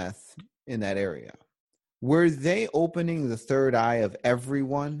drugs and meth in that area, were they opening the third eye of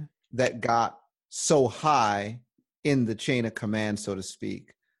everyone that got so high in the chain of command, so to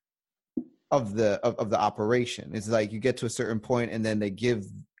speak, of the operation? It's like you get to a certain point and then they give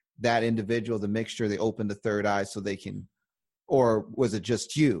that individual the mixture, they open the third eye so they can, or was it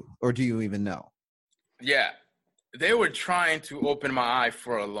just you, or do you even know? Yeah. They were trying to open my eye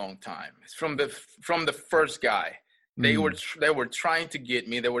for a long time. From the first guy, they were trying to get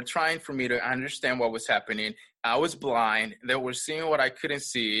me. They were trying for me to understand what was happening. I was blind. They were seeing what I couldn't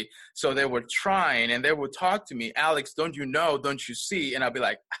see. So they were trying, and they would talk to me, "Alex, don't you know? Don't you see?" And I'd be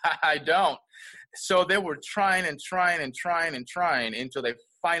like, "I don't." So they were trying and trying and trying and trying until they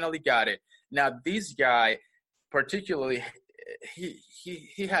finally got it. Now, this guy, particularly,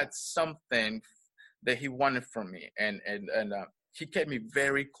 he had something that he wanted from me, and he kept me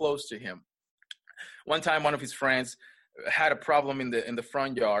very close to him. One time, one of his friends had a problem in the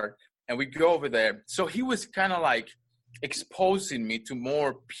front yard, and we go over there. So he was kind of like exposing me to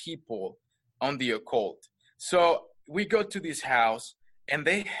more people on the occult. So we go to this house, and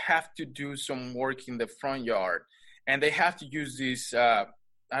they have to do some work in the front yard, and they have to use these, I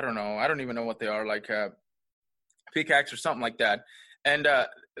don't know, I don't even know what they are, like a pickaxe or something like that. And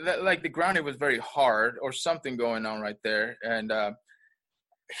like the ground, it was very hard or something going on right there. And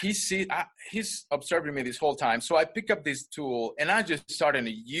he's observing me this whole time. So I pick up this tool and I just started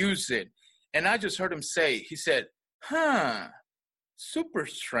to use it. And I just heard him say, he said, super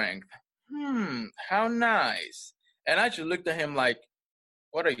strength. How nice. And I just looked at him like,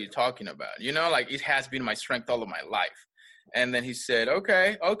 what are you talking about? You know, like, it has been my strength all of my life. And then he said,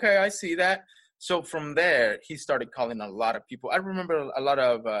 okay, I see that. So from there, he started calling a lot of people. I remember a lot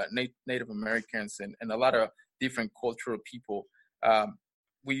of Native Americans and a lot of different cultural people.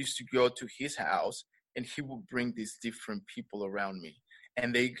 We used to go to his house, and he would bring these different people around me.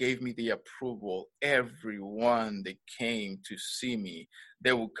 And they gave me the approval. Everyone that came to see me,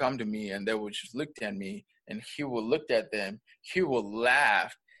 they would come to me and they would just look at me, and he would look at them. He would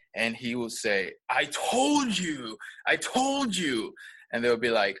laugh, and he would say, I told you. And they would be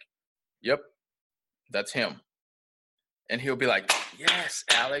like, yep, that's him. And he'll be like, yes,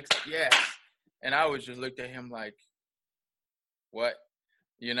 Alex, yes. And I would just look at him like, what?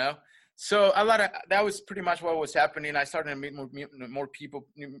 You know? So that was pretty much what was happening. I started to meet more people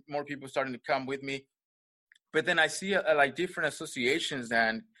starting to come with me. But then I see like different associations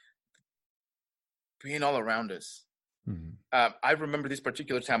and being all around us. Mm-hmm. I remember this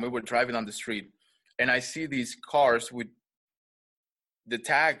particular time we were driving on the street, and I see these cars with the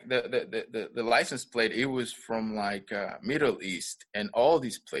tag, the license plate. It was from like Middle East and all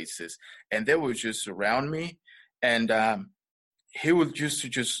these places, and they were just around me. And he would used to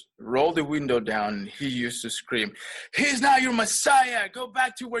just roll the window down, and he used to scream, he's not your Messiah. Go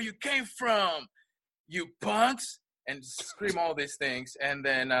back to where you came from, you punks, and scream all these things. And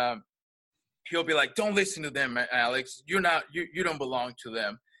then he'll be like, don't listen to them, Alex. You don't belong to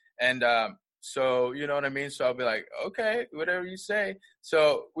them. And so, you know what I mean? So I'll be like, okay, whatever you say.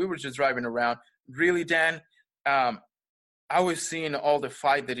 So we were just driving around. Really, Dan, I was seeing all the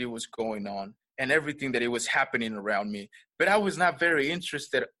fight that it was going on and everything that it was happening around me, but I was not very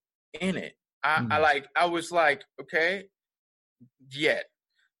interested in it. I was like, okay, yet.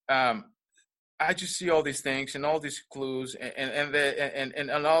 I just see all these things and all these clues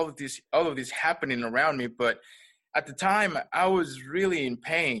and all of this happening around me. But at the time, I was really in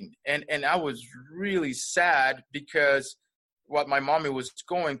pain, and I was really sad because what my mommy was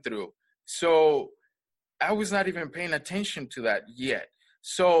going through. So I was not even paying attention to that yet.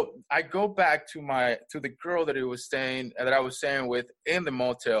 So I go back to the girl that I was staying with in the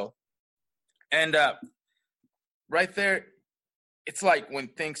motel, and right there, it's like when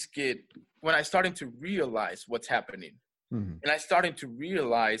I started to realize what's happening, and I started to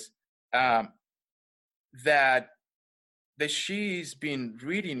realize that she's been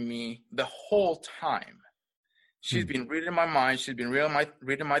reading me the whole time. She's been reading my mind. She's been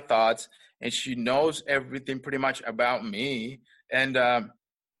reading my thoughts, and she knows everything pretty much about me. And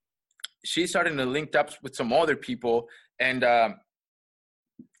she's starting to link up with some other people, and I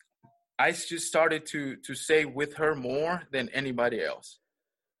just started to stay with her more than anybody else.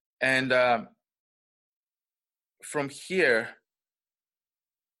 And from here,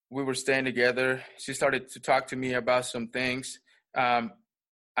 we were staying together. She started to talk to me about some things. I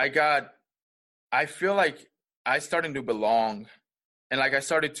feel like I started to belong, and like I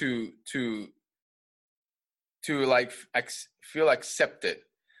started to like feel accepted.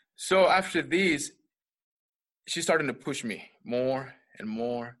 So after these, she started to push me more and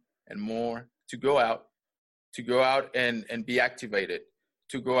more and more to go out and be activated,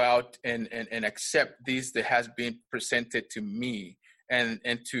 to go out and accept this that has been presented to me, and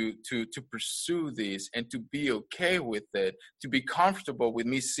to pursue this, and to be okay with it, to be comfortable with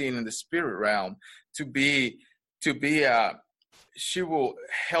me seeing in the spirit realm, to be she will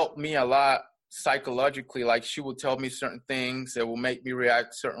help me a lot psychologically. Like, she will tell me certain things that will make me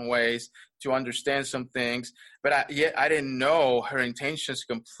react certain ways, to understand some things, but I didn't know her intentions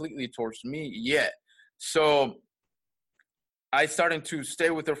completely towards me yet. So I started to stay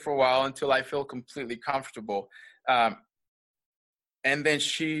with her for a while until I feel completely comfortable. And then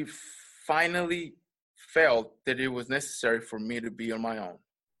she finally felt that it was necessary for me to be on my own,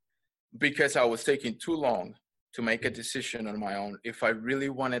 because I was taking too long to make a decision on my own if I really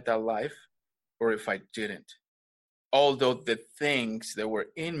wanted that life or if I didn't. Although the things that were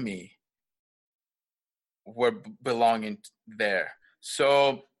in me were belonging there.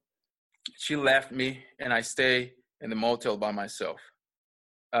 So she left me, and I stay in the motel by myself.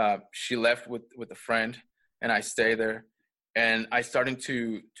 She left with a friend, and I stay there. And I started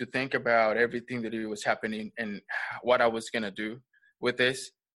to think about everything that was happening and what I was going to do. with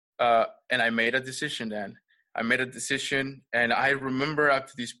this. And I made a decision then. I made a decision, and I remember up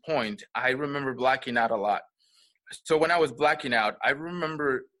to this point, I remember blacking out a lot. So when I was blacking out, I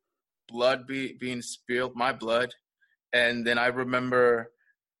remember blood being spilled, my blood. And then I remember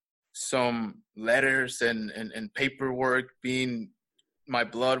some letters and paperwork being, my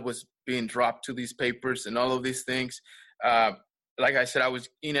blood was being dropped to these papers and all of these things. Like I said, I was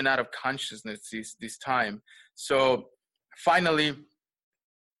in and out of consciousness this time. So finally,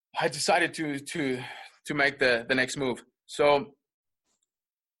 I decided to make the next move. So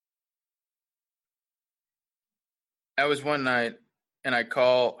I was one night and I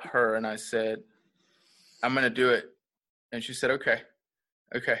called her and I said, I'm going to do it. And she said, okay.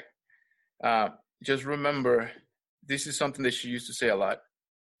 Just remember, this is something that she used to say a lot.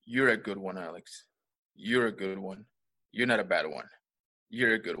 You're a good one, Alex. You're a good one. You're not a bad one.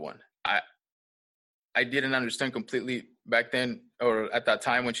 You're a good one. I didn't understand completely back then, or at that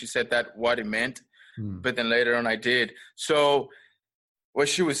time when she said that, what it meant. But then later on I did. So what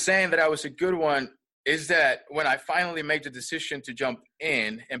she was saying that I was a good one is that when I finally made the decision to jump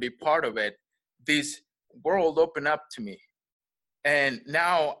in and be part of it, this world opened up to me. And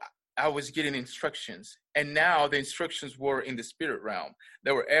now I was getting instructions. And now the instructions were in the spirit realm.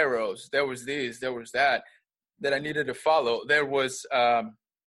 There were arrows. There was this. There was that I needed to follow. There was...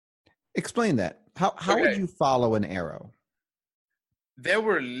 Explain that. How okay. would you follow an arrow? There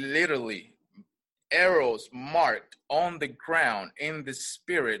were literally arrows marked on the ground in the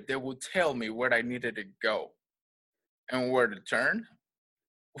spirit that would tell me where I needed to go and where to turn,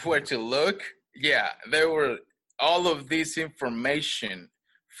 where to look. Yeah, there were all of this information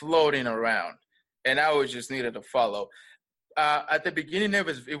floating around, and I was just needed to follow. At the beginning, it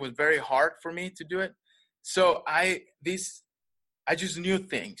was very hard for me to do it. So I just knew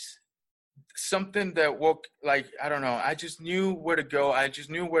things. Something that woke, like, I don't know, I just knew where to go. I just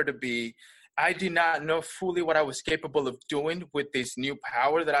knew where to be. I did not know fully what I was capable of doing with this new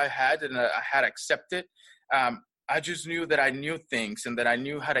power that I had and I had accepted. I just knew that I knew things and that I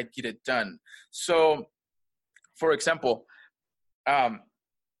knew how to get it done. So, for example, I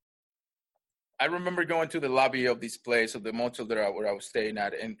remember going to the lobby of this place, of the motel where I was staying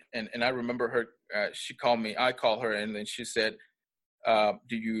at, and I remember her, she called me, I called her, and then she said,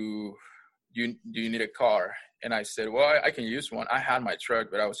 do you need a car? And I said, well, I can use one. I had my truck,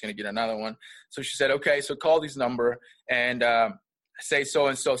 but I was going to get another one. So she said, okay, so call this number and say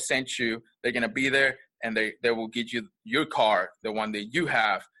so-and-so sent you. They're going to be there, and they will get you your car, the one that you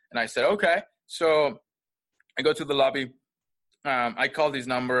have. And I said, okay. So I go to the lobby. I call this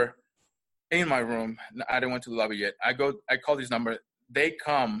number in my room. I didn't went to the lobby yet. I call this number. They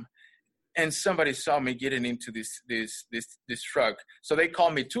come, and somebody saw me getting into this truck. So they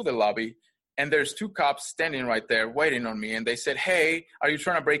called me to the lobby. And there's two cops standing right there waiting on me. And they said, hey, are you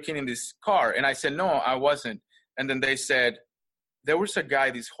trying to break in this car? And I said, no, I wasn't. And then they said, there was a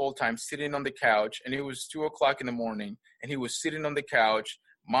guy this whole time sitting on the couch, and it was 2:00 in the morning, and he was sitting on the couch,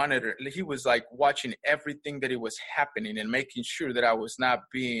 monitoring. He was like watching everything that it was happening and making sure that I was not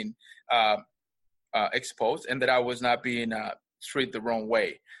being exposed and that I was not being treated the wrong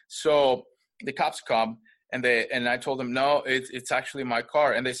way. So the cops come. And I told them, no, it's actually my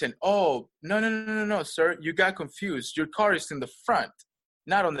car. And they said, oh, no, sir. You got confused. Your car is in the front,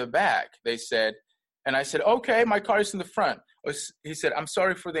 not on the back, they said. And I said, okay, my car is in the front. He said, I'm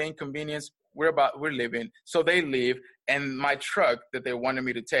sorry for the inconvenience. We're leaving. So they leave. And my truck that they wanted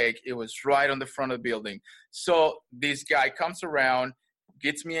me to take, it was right on the front of the building. So this guy comes around,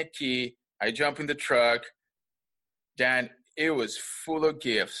 gets me a key. I jump in the truck. Dan, it was full of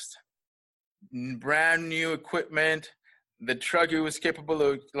gifts. Brand new equipment. The truck, it was capable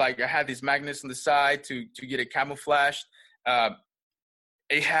of, like, I had these magnets on the side to get it camouflaged.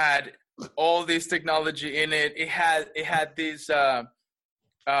 It had all this technology in it. It had these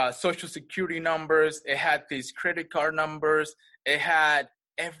social security numbers. It had these credit card numbers. It had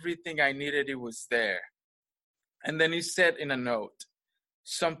everything I needed. It was there. And then he said in a note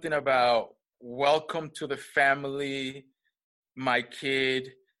something about, welcome to the family, my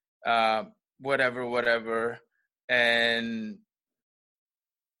kid, whatever. And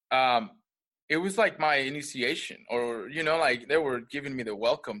it was like my initiation, or, like they were giving me the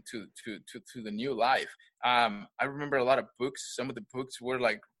welcome to the new life. I remember a lot of books. Some of the books were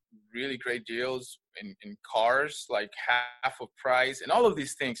like really great deals in cars, like half of price, and all of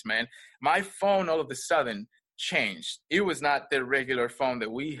these things, man. My phone all of a sudden changed. It was not the regular phone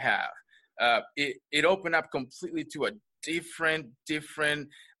that we have. It opened up completely to a different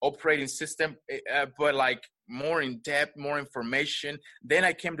operating system, but like more in depth, more information. Then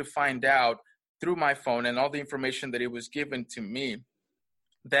I came to find out through my phone and all the information that it was given to me,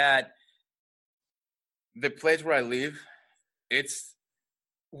 that the place where I live, it's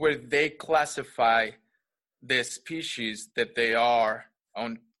where they classify the species that they are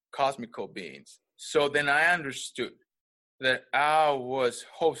on cosmical beings. So then I understood that I was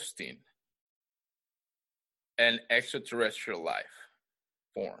hosting an extraterrestrial life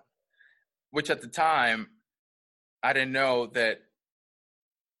form, which at the time I didn't know that.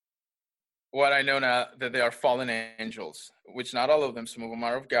 What I know now, that they are fallen angels, which not all of them, some of them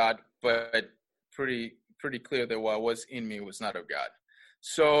are of God, but pretty clear that what was in me was not of God.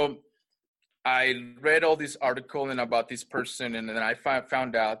 So I read all this article and about this person, and then I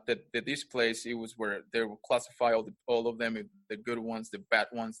found out that this place, it was where they will classify all of them, the good ones, the bad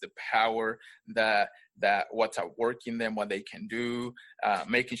ones, the power, that what's at work in them, what they can do,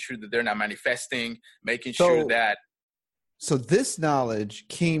 making sure that they're not manifesting, making sure that. So this knowledge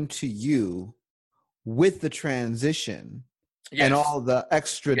came to you with the transition. Yes. And all the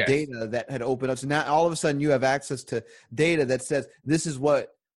extra data that had opened up. So now all of a sudden you have access to data that says this is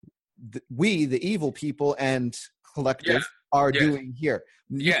what we, the evil people and collective, are doing here.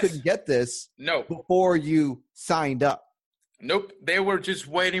 You couldn't get this before you signed up. Nope. They were just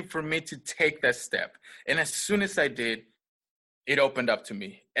waiting for me to take that step. And as soon as I did, it opened up to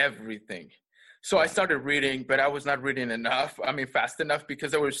me, everything. So I started reading, but I was not reading enough. I mean, fast enough,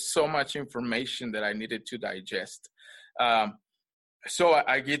 because there was so much information that I needed to digest. So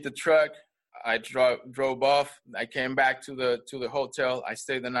I get the truck, I drove off. I came back to the hotel. I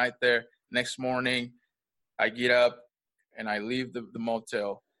stayed the night there. Next morning, I get up and I leave the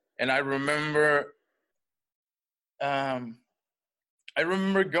motel. And I remember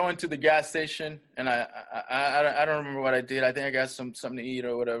going to the gas station, and I don't remember what I did. I think I got something to eat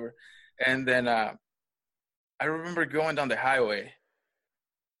or whatever. And then I remember going down the highway,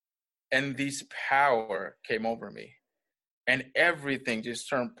 and this power came over me, and everything just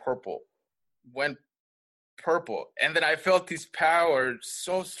turned purple, went purple. And then I felt this power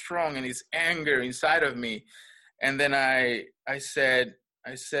so strong and this anger inside of me. And then I said,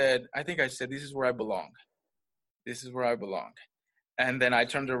 I think I said, this is where I belong. This is where I belong. And then I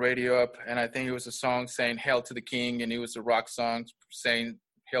turned the radio up, and I think it was a song saying "Hail to the King," and it was a rock song saying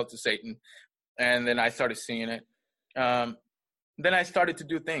 "Hail to Satan." And then I started singing it. Then I started to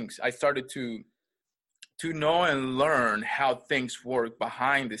do things. I started to know and learn how things work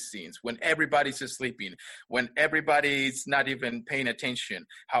behind the scenes, when everybody's sleeping, when everybody's not even paying attention,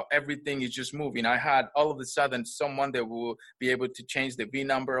 how everything is just moving. I had all of a sudden someone that will be able to change the V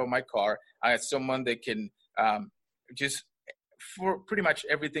number of my car. I had someone that can just, for pretty much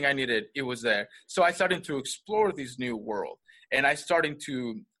everything I needed, it was there. So I started to explore this new world, and I started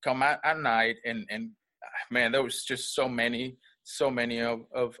to come out at night, and man, there was just so many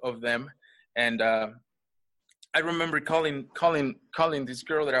of them. And I remember calling this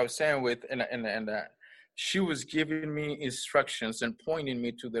girl that I was staying with, and she was giving me instructions and pointing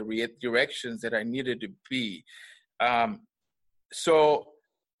me to the directions that I needed to be. So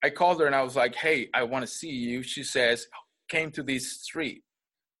I called her and I was like, "Hey, I want to see you." She says, "Came to this street."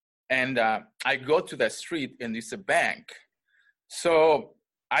 And I go to that street, and it's a bank. So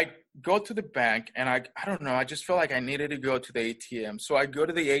I go to the bank, and I don't know, I just felt like I needed to go to the ATM. So I go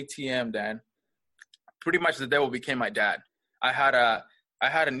to the ATM, Dan. Pretty much the devil became my dad. I had a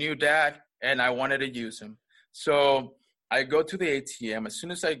new dad, and I wanted to use him. So I go to the ATM. As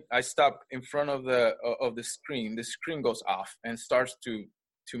soon as I stop in front of the screen goes off and starts to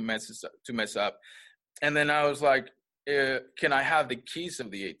mess up. And then I was like, can I have the keys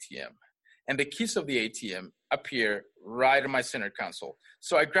of the ATM? And the keys of the ATM appear right in my center console.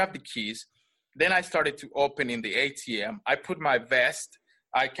 So I grabbed the keys. Then I started to open in the ATM. I put my vest.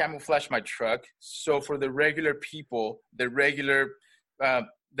 I camouflage my truck. So for the regular people, that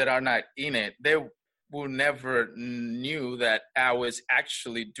are not in it, they will never knew that I was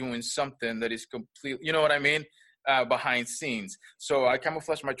actually doing something that is completely, you know what I mean, behind scenes. So I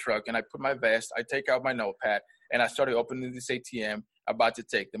camouflage my truck, and I put my vest. I take out my notepad, and I started opening this ATM, about to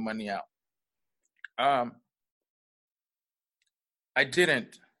take the money out. I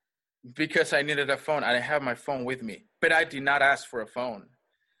didn't, because I needed a phone. I didn't have my phone with me, but I did not ask for a phone.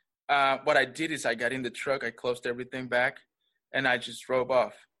 What I did is I got in the truck, I closed everything back, and I just drove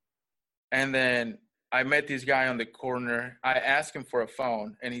off. And then I met this guy on the corner. I asked him for a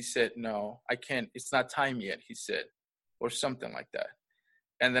phone, and he said, "No, I can't. It's not time yet," he said, or something like that.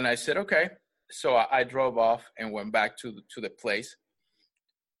 And then I said, "Okay." So I drove off and went back to the place.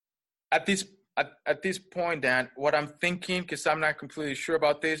 At this point, Dan, what I'm thinking, because I'm not completely sure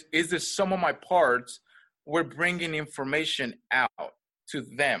about this, is that some of my parts were bringing information out to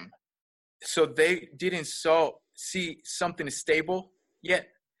them. So they didn't see something stable. yet.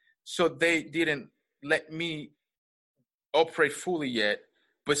 So they didn't let me operate fully yet,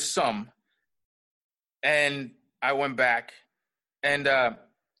 but some. And I went back, and I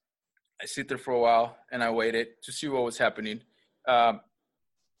sit there for a while, and I waited to see what was happening. Um,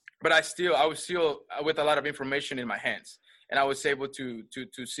 but I was still with a lot of information in my hands, and I was able to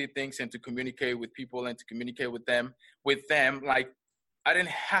see things and to communicate with people and to communicate with them. Like, I didn't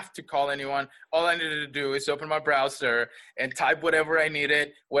have to call anyone. All I needed to do is open my browser and type whatever I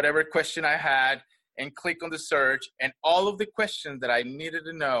needed, whatever question I had, and click on the search. And all of the questions that I needed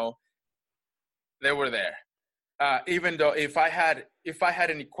to know, they were there. Even though if I had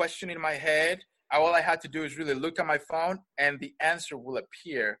any question in my head, all I had to do is really look at my phone, and the answer will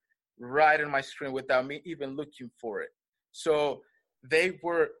appear right on my screen without me even looking for it. So they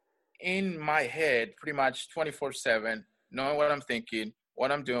were in my head pretty much 24/7, knowing what I'm thinking,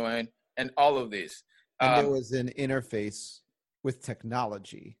 what I'm doing, and all of this. And there was an interface with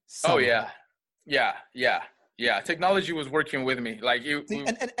technology. Oh yeah. Technology was working with me. Like you. See,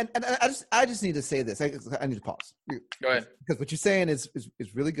 and I just need to say this. I need to pause. Go ahead. Because what you're saying is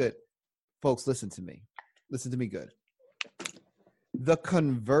really good. Folks, listen to me. Listen to me good. The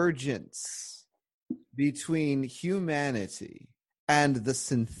convergence between humanity and the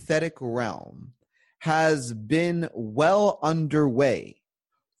synthetic realm has been well underway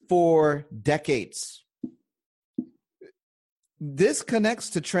for decades. This connects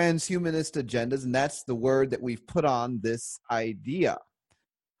to transhumanist agendas, and that's the word that we've put on this idea.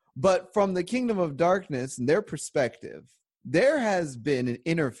 But from the kingdom of darkness and their perspective, there has been an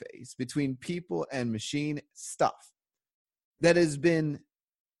interface between people and machine stuff that has been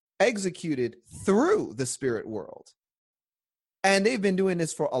executed through the spirit world. And they've been doing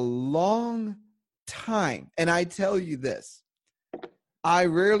this for a long time. And I tell you this, I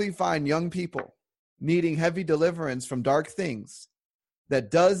rarely find young people needing heavy deliverance from dark things that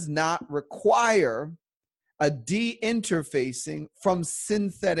does not require a de-interfacing from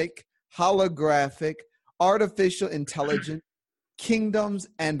synthetic, holographic, artificial intelligence, kingdoms,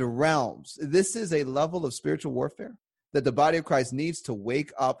 and realms. This is a level of spiritual warfare that the body of Christ needs to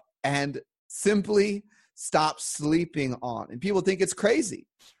wake up and simply stop sleeping on. And people think it's crazy.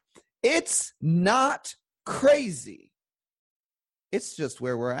 It's not crazy. It's just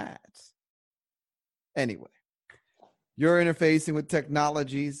where we're at. Anyway, you're interfacing with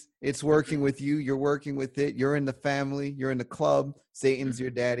technologies. It's working with you. You're working with it. You're in the family. You're in the club. Satan's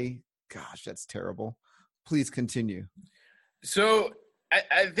your daddy. Gosh, that's terrible. Please continue. So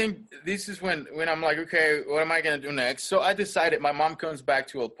I think this is when I'm like, okay, what am I going to do next? So I decided, my mom comes back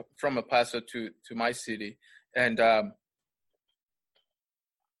from El Paso to my city. And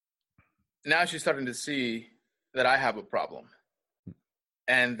now she's starting to see that I have a problem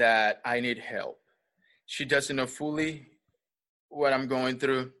and that I need help. She doesn't know fully what I'm going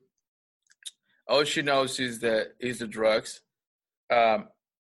through. All she knows is the drugs.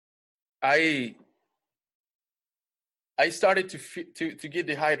 I started to get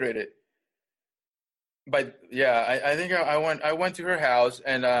dehydrated. But yeah, I think I went to her house,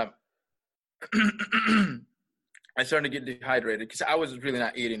 and I started to get dehydrated because I was really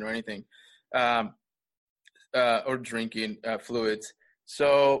not eating or anything, or drinking fluids.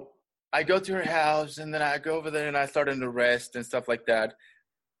 So I go to her house, and then I go over there and I started to rest and stuff like that.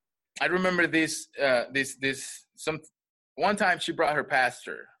 I remember one time she brought her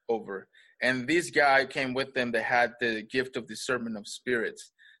pastor over, and this guy came with them that had the gift of discernment of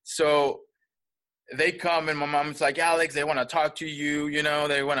spirits. So they come, and my mom's like, Alex, they want to talk to you.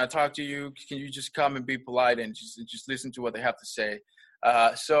 They want to talk to you. Can you just come and be polite and just listen to what they have to say?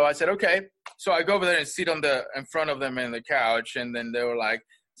 So I said, okay. So I go over there and sit in front of them in the couch, and then they were like,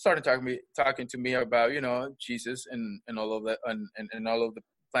 started talking to me about, Jesus and all of that, and all of the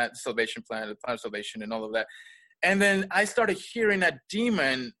salvation plan, the plan of salvation and all of that. And then I started hearing a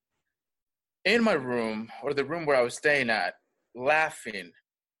demon in my room, or the room where I was staying at, laughing.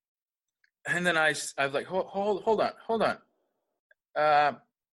 And then I was like, hold on.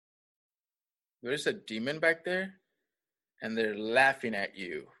 There's a demon back there, and they're laughing at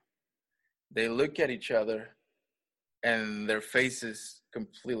you. They look at each other, and their faces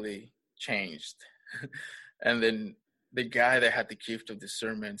completely changed. And then the guy that had the gift of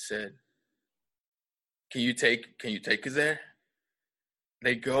discernment said, can you take us there?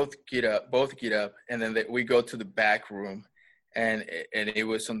 They both get up, and then we go to the back room, and it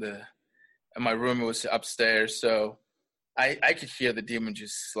was my room was upstairs, so I could hear the demon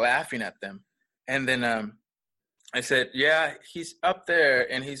just laughing at them. And then I said, yeah, he's up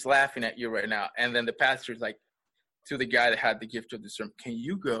there, and he's laughing at you right now. And then the pastor's like, to the guy that had the gift of discernment, can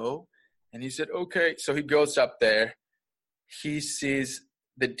you go? And he said, okay. So he goes up there. he sees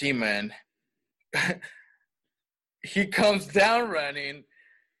the demon. He comes down running.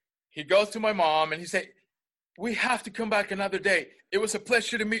 He goes to my mom and he said, "We have to come back another day. It was a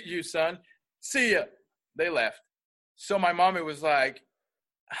pleasure to meet you, son. See ya." They left. So my mom, it was like,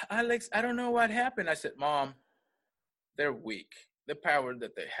 "Alex, I don't know what happened." I said, "Mom, they're weak. The power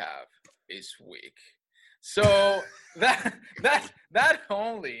that they have is weak." So that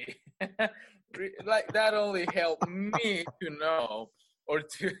only that only helped me to know, or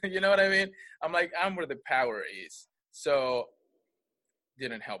to, you know what I mean? I'm like, I'm where the power is. So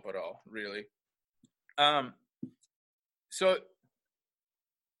didn't help at all, really. Um, so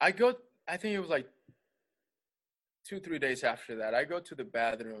I think it was like 2-3 days after that, I go to the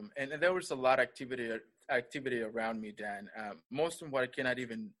bathroom, and there was a lot of activity around me, Dan. Most of what I cannot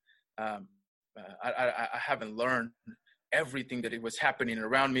even, I haven't learned everything that it was happening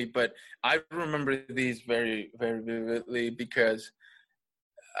around me, but I remember these very, very vividly because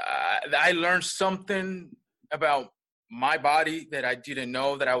I learned something about my body that I didn't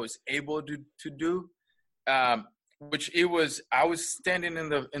know that I was able to do. Which it was, I was standing in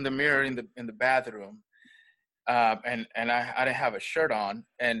the mirror in the bathroom, and I didn't have a shirt on,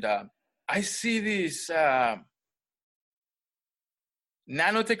 and I see this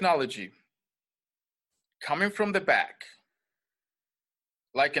nanotechnology coming from the back,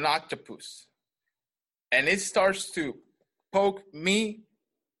 like an octopus, and it starts to poke me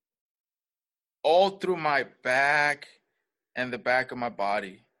all through my back and the back of my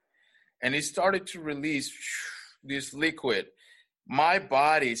body, and it started to release this liquid. My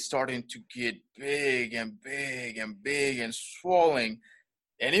body starting to get big and big and big and swollen,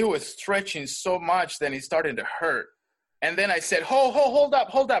 and it was stretching so much that it started to hurt. And then I said, hold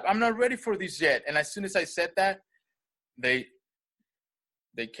up, I'm not ready for this yet. And as soon as I said that, they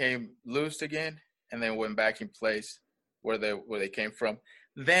came loose again, and then went back in place where they came from.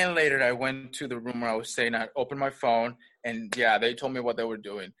 Then later I went to the room where I was staying. I opened my phone, and yeah, they told me what they were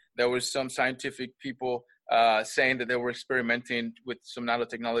doing. There was some scientific people saying that they were experimenting with some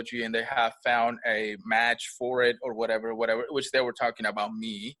nanotechnology, and they have found a match for it or whatever, which they were talking about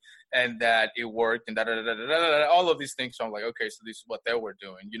me, and that it worked, and all of these things. So I'm like, okay, so this is what they were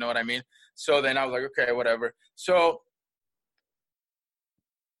doing. You know what I mean? So then I was like, okay, whatever. So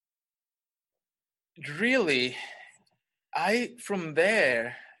really, from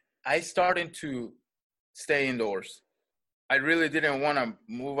there, I started to stay indoors. I really didn't want to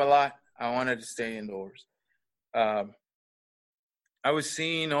move a lot. I wanted to stay indoors. Um, I was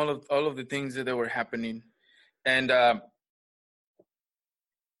seeing all of the things that were happening, and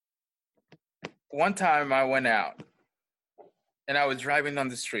one time I went out, and I was driving down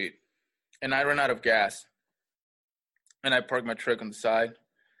the street, and I ran out of gas, and I parked my truck on the side,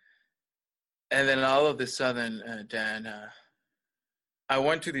 and then all of a sudden, Dan, I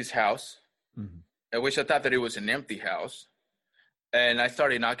went to this house, which I thought that it was an empty house, and I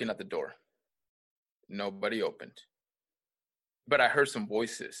started knocking at the door. Nobody opened, but I heard some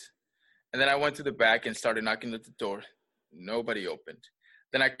voices. And then I went to the back and started knocking at the door. Nobody opened.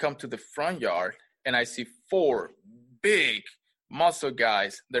 Then I come to the front yard, and I see 4 big muscle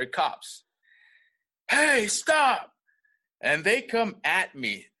guys. They're cops. "Hey, stop!" And they come at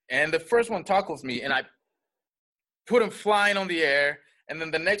me. And the first one tackles me, and I put him flying on the air. And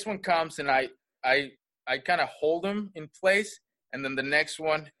then the next one comes, and I kind of hold him in place. And then the next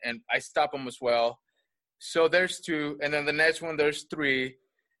one, and I stop him as well. So there's 2. And then the next one, there's 3.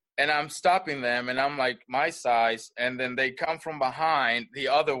 And I'm stopping them, and I'm like my size, and then they come from behind, the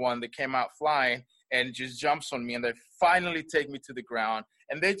other one that came out flying, and just jumps on me, and they finally take me to the ground,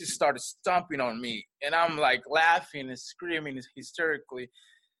 and they just started stomping on me, and I'm like laughing and screaming hysterically.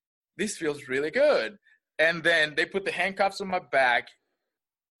 This feels really good. And then they put the handcuffs on my back,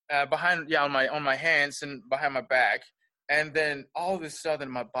 on my hands and behind my back, and then all of a sudden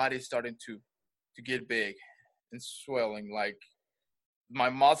my body started to get big and swelling, like my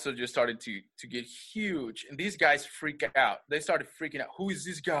muscle just started to get huge, and these guys freak out. They started freaking out. Who is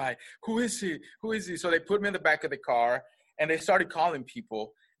this guy? Who is he? Who is he? So they put me in the back of the car, and they started calling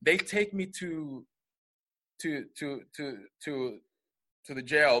people. They take me to the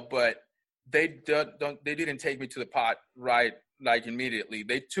jail, but they didn't take me to the pot right like immediately.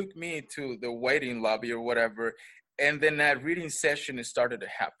 They took me to the waiting lobby or whatever, and then that reading session started to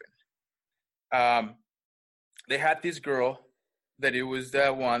happen. They had this girl that it was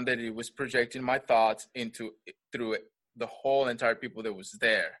the one that it was projecting my thoughts through the whole entire people that was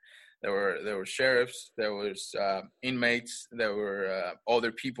there. There were sheriffs, there was inmates, there were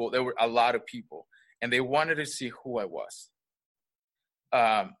other people. There were a lot of people, and they wanted to see who I was.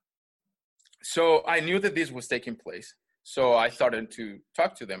 So I knew that this was taking place. So I started to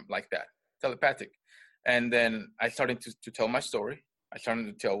talk to them like that, telepathic. And then I started to tell my story. I started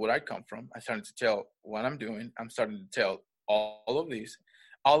to tell where I come from. I started to tell what I'm doing. I'm starting to tell all of these.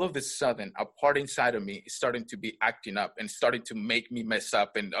 All of a sudden, a part inside of me is starting to be acting up and starting to make me mess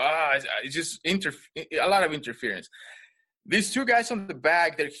up. And it's just a lot of interference. These two guys on the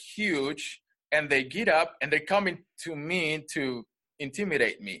back, they're huge, and they get up and they're coming to me to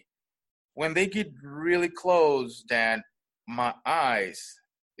intimidate me. When they get really close, Dan, my eyes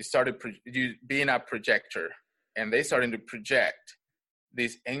started being a projector, and they started to project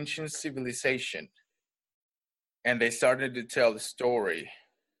this ancient civilization, and they started to tell the story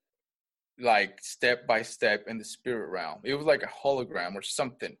like step by step in the spirit realm. It was like a hologram or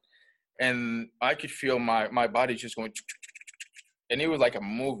something, and I could feel my body just going, and it was like a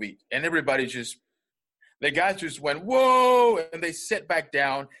movie, and everybody just, the guys just went, whoa, and they sat back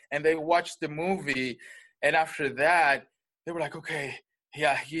down and they watched the movie. And after that, they were like, okay,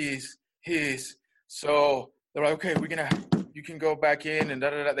 yeah, he is. So they're like, okay, you can go back in, and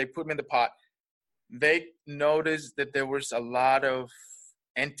da-da-da. They put me in the pot. They noticed that there was a lot of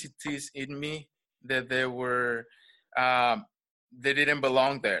entities in me, that they didn't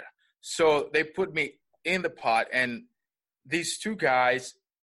belong there. So they put me in the pot, and these two guys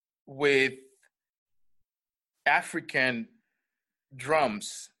with African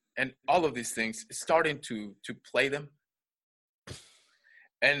drums and all of these things starting to play them,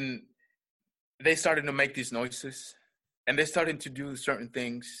 and they started to make these noises, and they started to do certain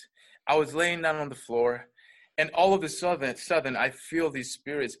things. I was laying down on the floor, and all of a sudden I feel these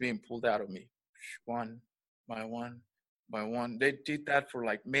spirits being pulled out of me, one by one by one. They did that for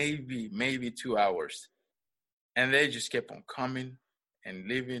like maybe 2 hours, and they just kept on coming and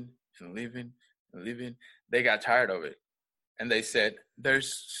leaving and leaving and leaving. They got tired of it, and they said,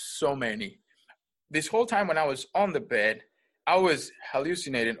 there's so many. This whole time when I was on the bed, I was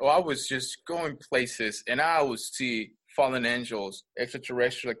hallucinating, or I was just going places, and I would see fallen angels,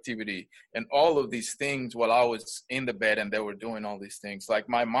 extraterrestrial activity, and all of these things while I was in the bed, and they were doing all these things. Like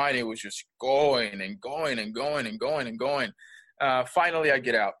my mind, it was just going and going and going and going and going. Finally, I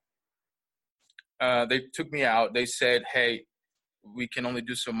get out. They took me out. They said, hey, we can only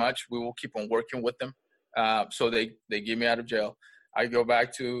do so much. We will keep on working with them. So they get me out of jail. I go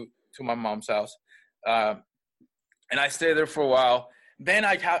back to my mom's house. And I stayed there for a while.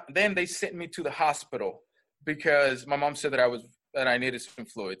 Then they sent me to the hospital because my mom said that I needed some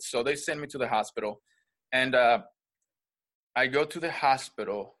fluids. So they sent me to the hospital, and I go to the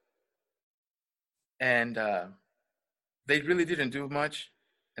hospital, and they really didn't do much.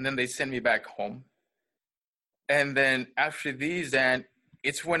 And then they sent me back home. And then after these, then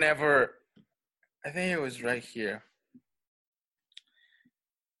it's whenever, I think it was right here.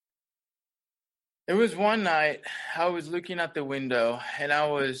 It was one night, I was looking at the window, and I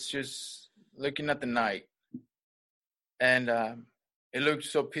was just looking at the night. And it looked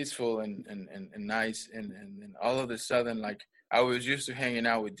so peaceful and nice. And all of a sudden, like, I was used to hanging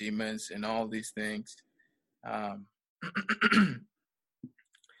out with demons and all these things.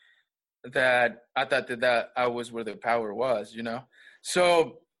 That I thought that I was where the power was, you know?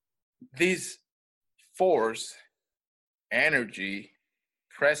 So these force, energy,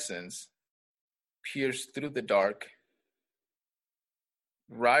 presence pierced through the dark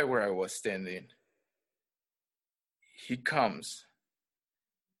right where I was standing. He comes,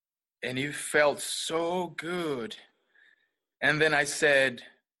 and it felt so good. And then I said,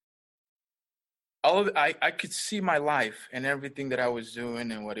 I could see my life and everything that I was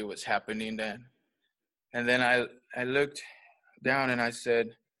doing and what it was happening then. And then I looked down and I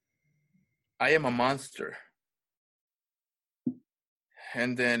said, I am a monster.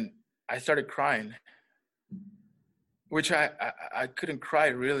 And then I started crying, which I couldn't cry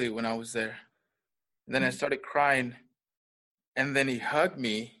really when I was there. And then I started crying, and then he hugged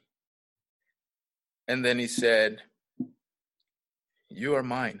me, and then he said, you are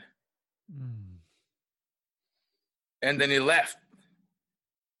mine. And then he left.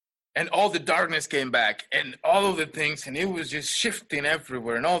 And all the darkness came back, and all of the things, and it was just shifting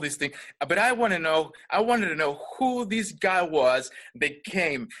everywhere and all these things. But I wanted to know who this guy was that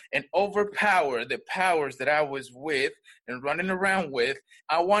came and overpowered the powers that I was with and running around with.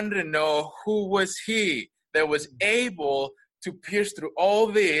 I wanted to know who was he that was able to pierce through all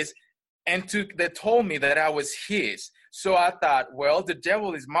this and that told me that I was his. So I thought, well, the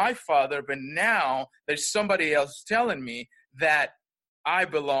devil is my father, but now there's somebody else telling me that I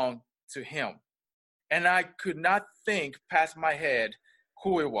belong to him. And I could not think past my head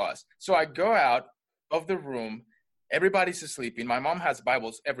who it was. So I go out of the room, Everybody's sleeping. My mom has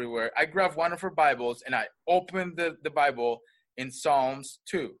Bibles everywhere. I grab one of her Bibles and I open the Bible in Psalms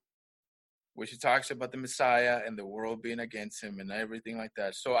 2, which talks about the Messiah and the world being against him and everything like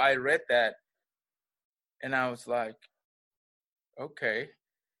that. So I read that and I was like, okay,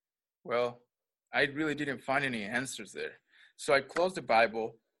 well, I really didn't find any answers there. So I closed the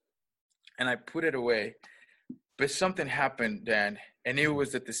Bible and I put it away. But something happened then, and it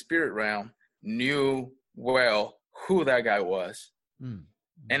was that the spirit realm knew well who that guy was. Mm.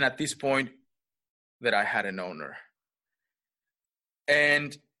 And at this point, that I had an owner.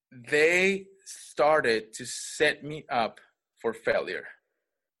 And they started to set me up for failure.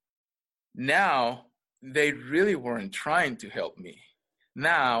 Now, they really weren't trying to help me.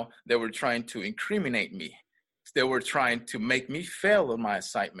 Now, they were trying to incriminate me. They were trying to make me fail on my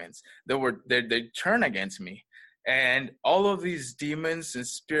assignments. They turned against me. And all of these demons and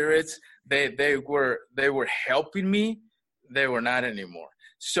spirits, they were helping me. They were not anymore.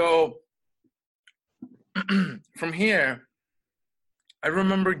 So from here, I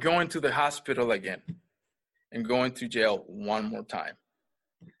remember going to the hospital again and going to jail one more time.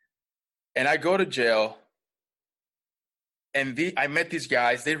 And I go to jail, and I met these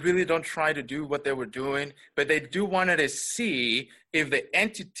guys. They really don't try to do what they were doing, but they do wanted to see if the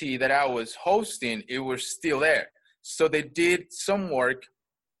entity that I was hosting, it was still there. So they did some work.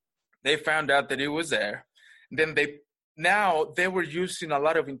 They found out that it was there. Then they were using a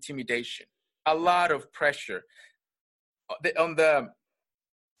lot of intimidation, a lot of pressure. On the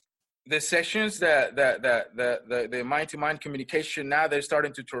sessions, the mind-to-mind communication, now they're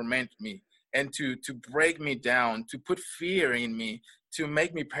starting to torment me and to break me down, to put fear in me, to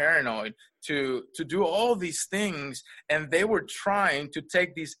make me paranoid, to do all these things. And they were trying to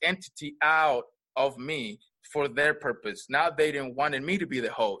take this entity out of me for their purpose. Now they didn't want me to be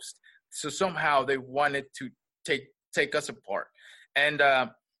the host. So somehow they wanted to take us apart. And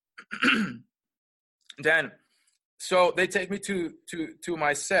then, so they take me to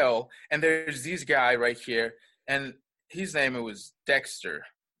my cell, and there's this guy right here, and his name was Dexter.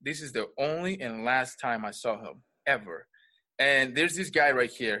 This is the only and last time I saw him ever. And there's this guy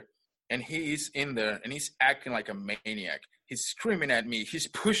right here, and he is in there, and he's acting like a maniac. He's screaming at me. He's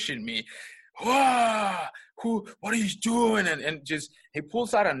pushing me. What are you doing? And just, he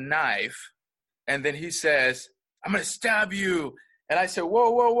pulls out a knife, and then he says, I'm going to stab you. And I said,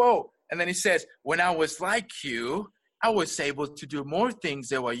 whoa. And then he says, when I was like you, I was able to do more things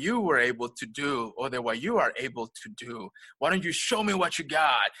than what you were able to do, or than what you are able to do. Why don't you show me what you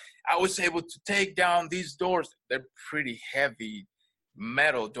got? I was able to take down these doors. They're pretty heavy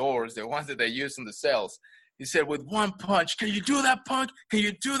metal doors, the ones that they use in the cells. He said, with one punch, can you do that, punk? Can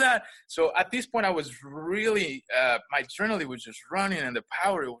you do that? So at this point, I was really, my adrenaline was just running and the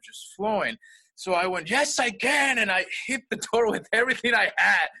power was just flowing. So I went, yes, I can. And I hit the door with everything I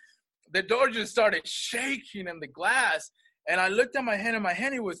had. The door just started shaking in the glass. And I looked at my hand, and my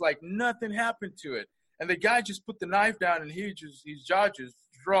hand, it was like nothing happened to it. And the guy just put the knife down, and his jaw just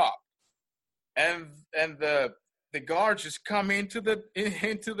dropped. And the guards just come into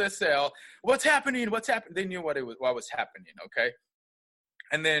the cell. What's happening? They knew what was happening, okay?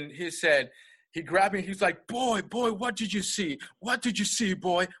 And then he grabbed me. He's like, boy, what did you see? What did you see,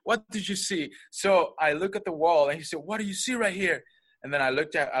 boy? What did you see? So I look at the wall, and he said, what do you see right here? And then I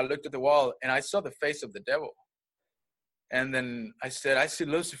looked at the wall, and I saw the face of the devil. And then I said, I see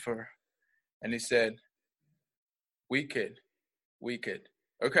Lucifer. And he said, wicked.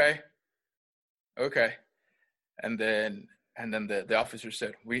 Okay. And then the officer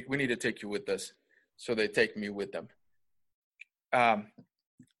said, we need to take you with us. So they take me with them.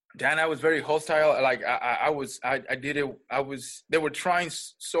 Dan, I was very hostile. Like they were trying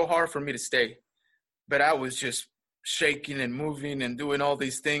so hard for me to stay, but I was just shaking and moving and doing all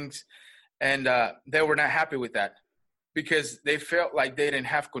these things. And they were not happy with that, because they felt like they didn't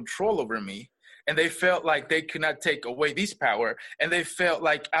have control over me. And they felt like they could not take away this power. And they felt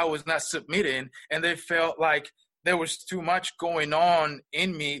like I was not submitting. And they felt like there was too much going on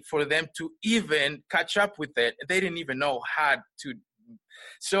in me for them to even catch up with it. They didn't even know how to.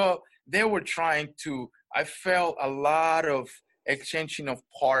 So they were trying to, I felt a lot of exchanging of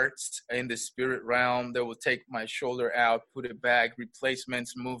parts in the spirit realm. They would take my shoulder out, put it back,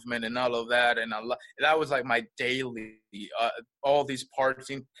 replacements, movement, and all of that. And that was like my daily, all these parts.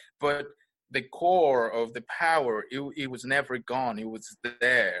 But the core of the power, it was never gone. It was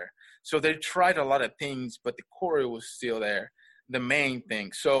there. So they tried a lot of things, but the core was still there, the main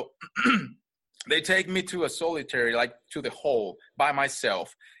thing. So they take me to a solitary, like to the hole by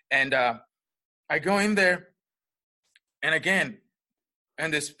myself. And I go in there. And again,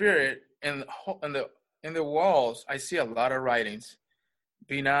 and the spirit and the in the walls, I see a lot of writings.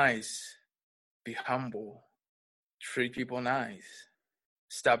 Be nice, be humble, treat people nice.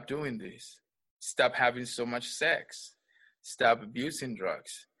 Stop doing this. Stop having so much sex. Stop abusing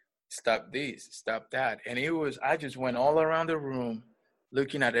drugs. Stop this, stop that. And I just went all around the room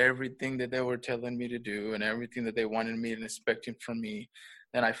looking at everything that they were telling me to do and everything that they wanted me and expecting from me.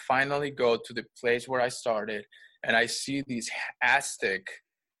 Then I finally go to the place where I started and I see these Aztec,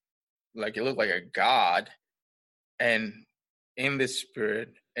 like it looked like a god, and in the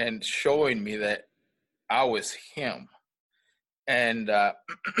spirit and showing me that I was him. And I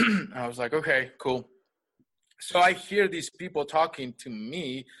was like, okay, cool. So I hear these people talking to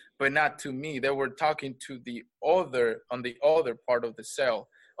me, but not to me. They were talking to the other, on the other part of the cell,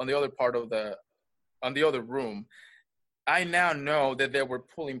 on the other part of on the other room. I now know that they were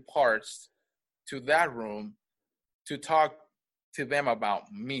pulling parts to that room to talk to them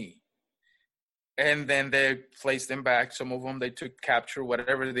about me. And then they placed them back. Some of them, they took capture,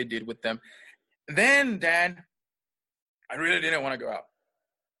 whatever they did with them. Then, Dan, I really didn't want to go out.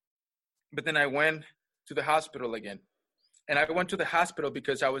 But then I went to the hospital again. And I went to the hospital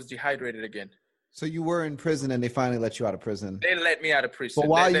because I was dehydrated again. So you were in prison and they finally let you out of prison. They let me out of prison. But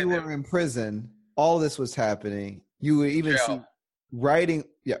while you were in prison, all this was happening. You were even writing,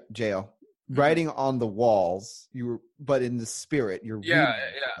 jail, writing on the walls. But in the spirit, you're reading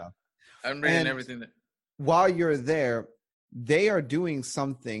stuff. I'm reading everything. While you're there, they are doing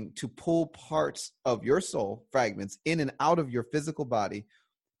something to pull parts of your soul, fragments, in and out of your physical body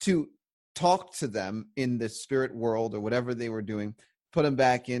to talk to them in the spirit world or whatever they were doing, put them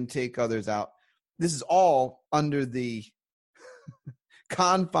back in, take others out. This is all under the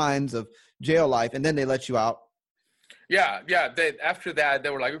confines of jail life, and then they let you out. Yeah. After that, they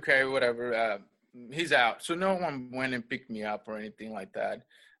were like, okay, whatever, he's out. So no one went and picked me up or anything like that.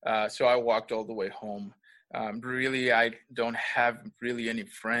 So I walked all the way home. Really, I don't have really any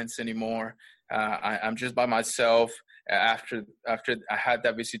friends anymore. I'm just by myself. After I had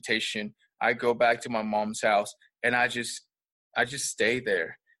that visitation, I go back to my mom's house and I just stay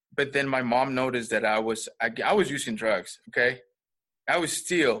there. But then my mom noticed that I was using drugs. Okay, I was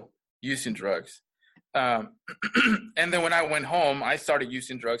still using drugs. And then when I went home, I started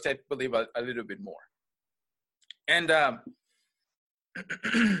using drugs. I believe a little bit more. And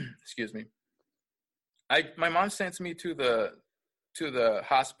excuse me. My mom sends me to the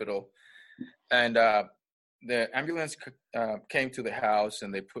hospital, and the ambulance came to the house,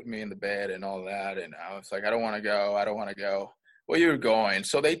 and they put me in the bed and all that. And I was like, I don't want to go. Well, you're going.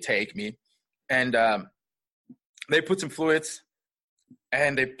 So they take me, and they put some fluids,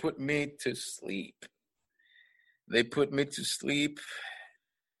 and they put me to sleep.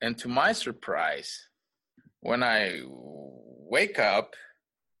 And to my surprise, when I wake up,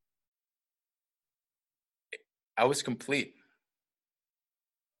 I was complete.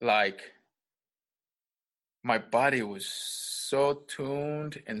 Like, my body was so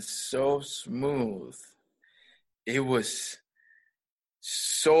tuned and so smooth. It was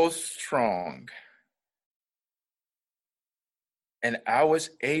so strong. And I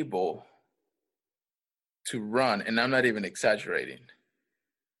was able to run, and I'm not even exaggerating.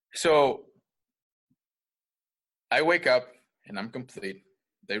 So I wake up and I'm complete.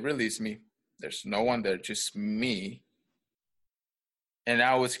 They release me. There's no one there, just me. And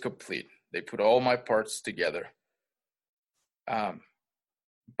I was complete. They put all my parts together.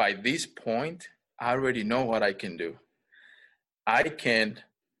 By this point, I already know what I can do. I can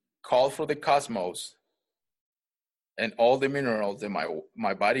call for the cosmos and all the minerals that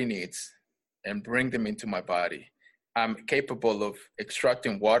my body needs and bring them into my body. I'm capable of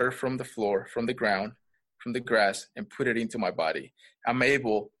extracting water from the floor, from the ground, from the grass, and put it into my body. I'm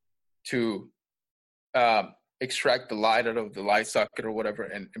able to extract the light out of the light socket or whatever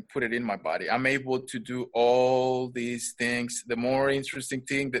and put it in my body. I'm able to do all these things. The more interesting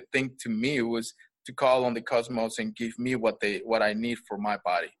thing to me was to call on the cosmos and give me what I need for my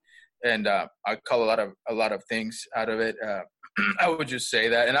body. And I call a lot of things out of it. I would just say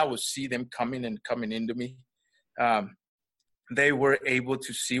that, and I would see them coming into me. They were able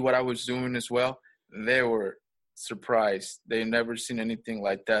to see what I was doing as well. They were surprised. They never seen anything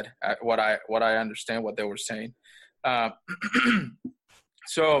like that. What I understand what they were saying.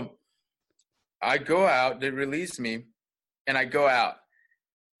 So I go out. They release me, and I go out,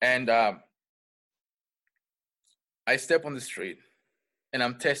 and I step on the street, and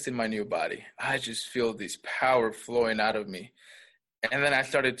I'm testing my new body. I just feel this power flowing out of me, and then I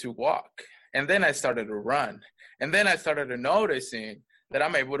started to walk, and then I started to run, and then I started noticing that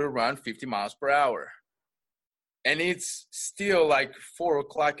I'm able to run 50 miles per hour. And it's still like 4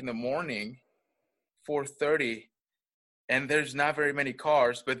 o'clock in the morning, 4:30, and there's not very many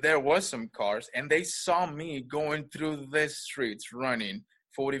cars, but there was some cars, and they saw me going through the streets running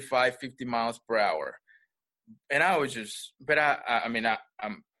 45, 50 miles per hour. And I was just, but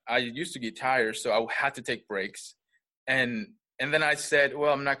I used to get tired, so I had to take breaks. And then I said,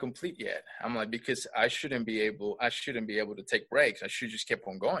 well, I'm not complete yet. I'm like, because I shouldn't be able to take breaks. I should just keep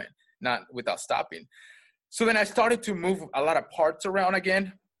on going, not without stopping. So then I started to move a lot of parts around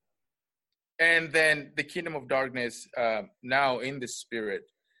again. And then the kingdom of darkness, now in the spirit,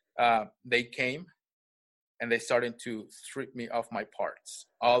 they came and they started to strip me of my parts,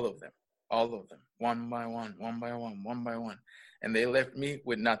 all of them, one by one, one by one, one by one. And they left me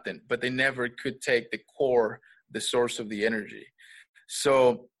with nothing, but they never could take the core, the source of the energy.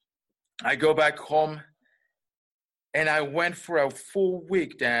 So I go back home, and I went for a full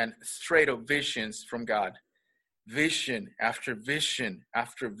week, Dan, straight of visions from God. Vision after vision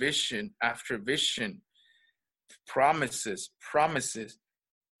after vision after vision. Promises.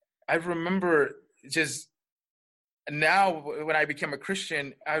 I remember just now when I became a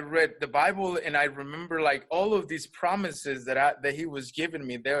Christian, I read the Bible, and I remember like all of these promises that he was giving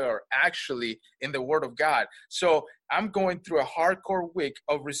me, they are actually in the Word of God. So I'm going through a hardcore week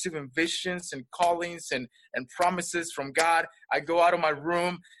of receiving visions and callings and promises from God. I go out of my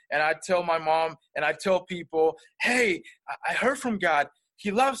room and I tell my mom and I tell people, hey, I heard from God. He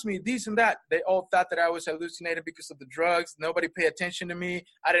loves me, this and that. They all thought that I was hallucinating because of the drugs. Nobody paid attention to me.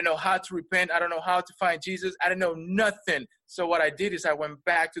 I didn't know how to repent. I don't know how to find Jesus. I didn't know nothing. So what I did is I went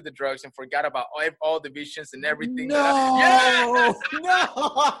back to the drugs and forgot about all the visions and everything. No. Yeah.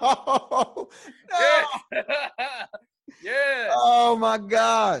 Yes. Oh my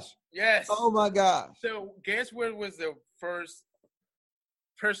gosh. Yes. Oh my gosh. So guess where was the first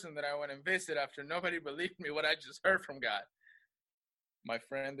person that I went and visit after nobody believed me what I just heard from God? My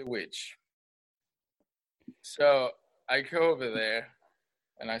friend the witch. So I go over there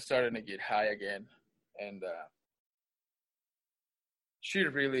and I started to get high again. And she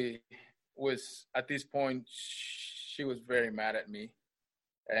really was, at this point, she was very mad at me.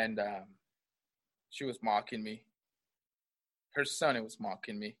 And she was mocking me. Her son was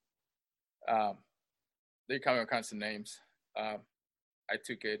mocking me. They call me all kinds of names. I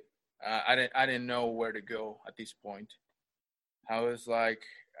took it. I didn't know where to go at this point. I was like,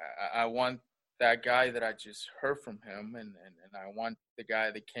 I want that guy that I just heard from him, and I want the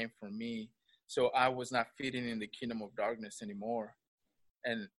guy that came from me. So I was not fitting in the kingdom of darkness anymore.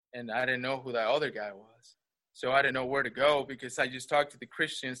 And I didn't know who that other guy was. So I didn't know where to go because I just talked to the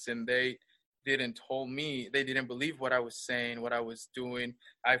Christians and they didn't believe what I was saying, what I was doing.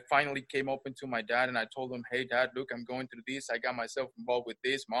 I finally came open to my dad and I told him, hey, Dad, look, I'm going through this. I got myself involved with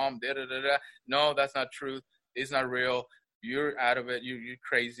this. Mom, da-da-da-da. No, that's not true. It's not real. You're out of it. You're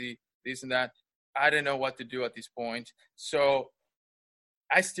crazy, this and that. I didn't know what to do at this point. So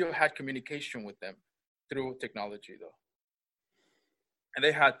I still had communication with them through technology, though. And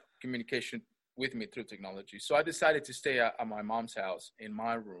they had communication with me through technology. So I decided to stay at my mom's house in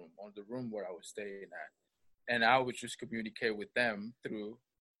my room, or the room where I was staying at. And I would just communicate with them through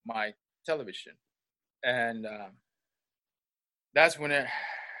my television. And that's when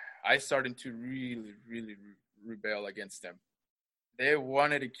I started to really, really rebel against them. They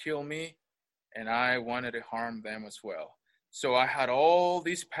wanted to kill me, and I wanted to harm them as well. So I had all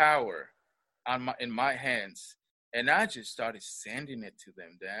this power in my hands, and I just started sending it to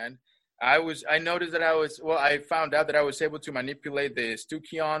them, Dan. I noticed that I found out that I was able to manipulate the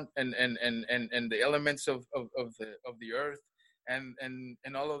Stukion and the elements of the earth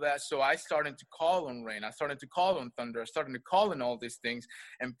and all of that. So I started to call on rain. I started to call on thunder. I started to call on all these things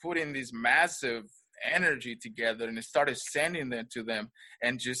and put in this massive energy together, and it started sending them to them,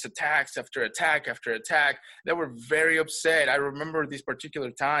 and just attacks after attack after attack. They were very upset. I remember this particular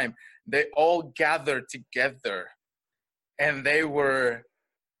time, they all gathered together, and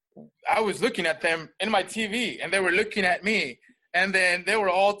I was looking at them in my TV, and they were looking at me, and then they were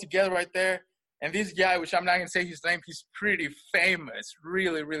all together right there. And this guy, which I'm not going to say his name, he's pretty famous,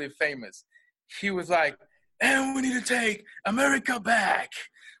 really, really famous. He was like, and we need to take America back.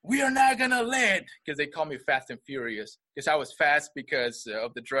 We are not going to let, because they call me Fast and Furious, because I was fast because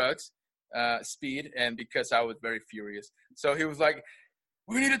of the drugs, speed, and because I was very furious. So he was like,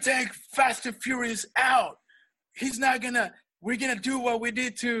 we need to take Fast and Furious out. We're going to do what we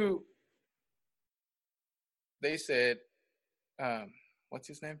did to, they said, what's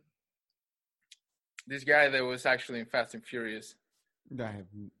his name? This guy that was actually in Fast and Furious.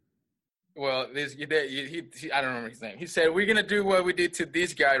 Well, he I don't remember his name. He said, we're going to do what we did to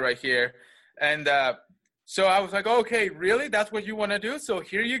this guy right here. And So I was like, okay, really? That's what you want to do? So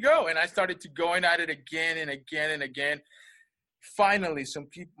here you go. And I started to going at it again and again and again. Finally, some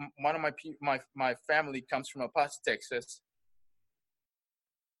people, one of my family comes from El Paso, Texas.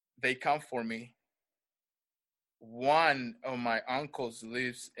 They come for me. One of my uncles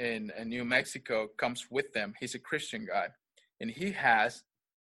lives in New Mexico, comes with them. He's a Christian guy, and he has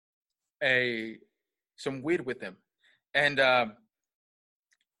some weed with him. And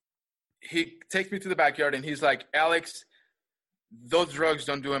he takes me to the backyard, and he's like, Alex, those drugs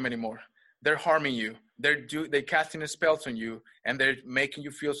don't do him anymore. They're harming you. They're casting spells on you, and they're making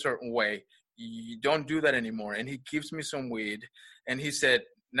you feel a certain way. You don't do that anymore. And he gives me some weed, and he said,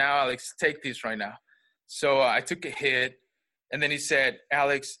 now, Alex, take this right now. So I took a hit, and then he said,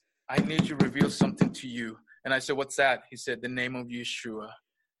 Alex, I need you to reveal something to you. And I said, what's that? He said, the name of Yeshua.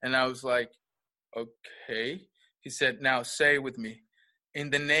 And I was like, okay. He said, now say it with me. In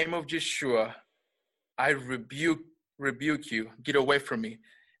the name of Yeshua, I rebuke you. Get away from me.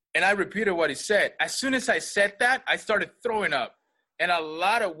 And I repeated what he said. As soon as I said that, I started throwing up. And a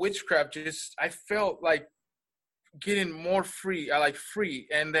lot of witchcraft I felt like getting more free.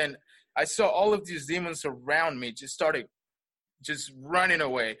 And then I saw all of these demons around me started running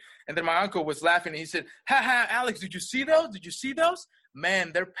away. And then my uncle was laughing, and he said, ha, Alex, did you see those? Did you see those?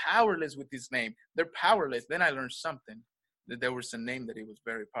 Man, they're powerless with this name. They're powerless. Then I learned something, that there was a name that it was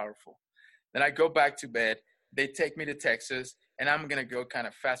very powerful. Then I go back to bed. They take me to Texas, and I'm going to go kind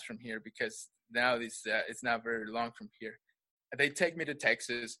of fast from here because now it's not very long from here. They take me to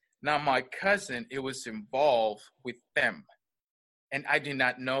Texas. Now my cousin, it was involved with them. And I did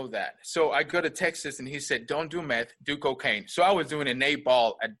not know that. So I go to Texas, and he said, don't do meth, do cocaine. So I was doing an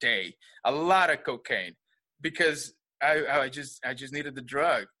 8-ball a day, a lot of cocaine, because I just needed the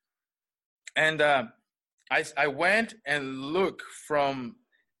drug. And I went and looked from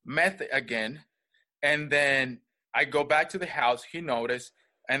meth again. And then I go back to the house. He noticed.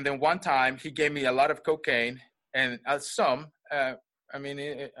 And then one time he gave me a lot of cocaine and a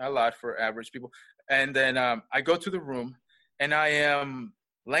lot for average people. And then I go to the room, and I am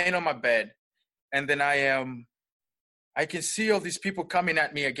laying on my bed. And then I can see all these people coming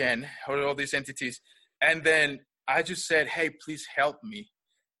at me again, or all these entities. And then I just said, hey, please help me.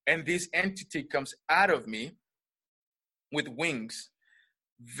 And this entity comes out of me with wings,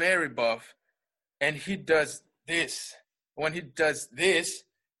 very buff. And he does this. When he does this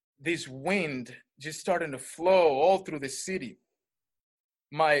wind just starting to flow all through the city.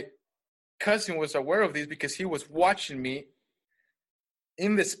 My cousin was aware of this because he was watching me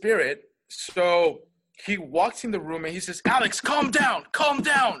in the spirit. So he walks in the room, and he says, Alex, calm down.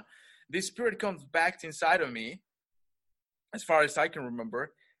 The spirit comes back inside of me, as far as I can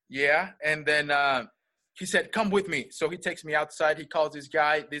remember. Yeah. And then he said, come with me. So he takes me outside. He calls this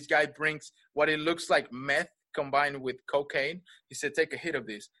guy. This guy brings what it looks like meth combined with cocaine. He said, take a hit of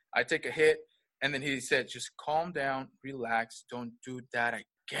this. I take a hit. And then he said, just calm down, relax. Don't do that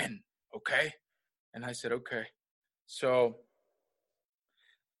again. Okay. And I said, okay. So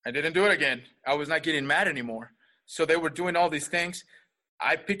I didn't do it again. I was not getting mad anymore. So they were doing all these things.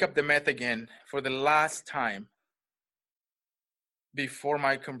 I pick up the meth again for the last time before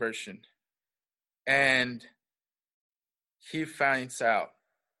my conversion. And he finds out,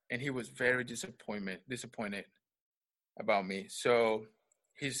 and he was very disappointed about me. So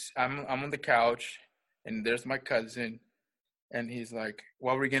I'm on the couch, and there's my cousin, and he's like,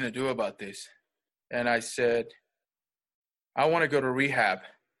 what are we going to do about this? And I said, I want to go to rehab.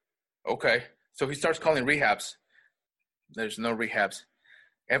 Okay. So he starts calling rehabs. There's no rehabs.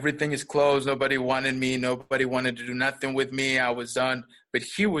 Everything is closed. Nobody wanted me. Nobody wanted to do nothing with me. I was done. But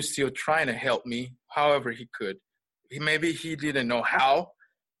he was still trying to help me however he could. Maybe he didn't know how,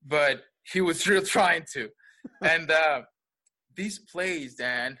 but he was still trying to. And this place,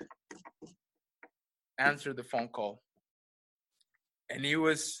 Dan, answered the phone call. And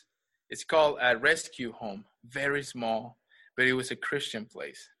it's called a rescue home. Very small, but it was a Christian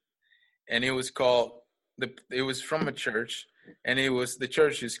place. And it was from a church. And the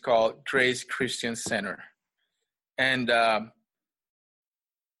church is called Grace Christian Center. And that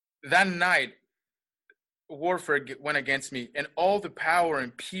night, warfare went against me, and all the power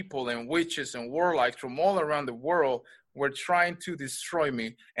and people and witches and warlocks from all around the world were trying to destroy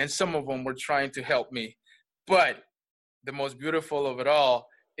me, and some of them were trying to help me. But the most beautiful of it all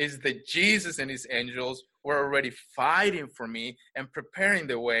is that Jesus and his angels were already fighting for me and preparing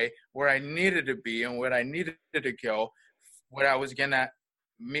the way where I needed to be and where I needed to go, where I was going to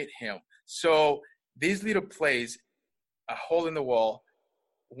meet him. So this little place, a hole in the wall,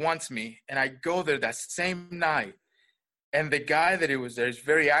 wants me, and I go there that same night. And the guy that was there is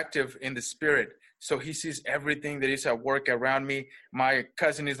very active in the spirit. So he sees everything that is at work around me. My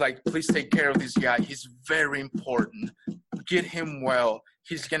cousin is like, please take care of this guy. He's very important. Get him well.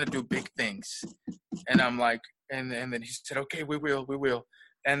 He's going to do big things. And I'm like, and then he said, okay, we will.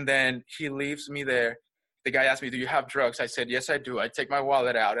 And then he leaves me there. The guy asked me, do you have drugs? I said, yes, I do. I take my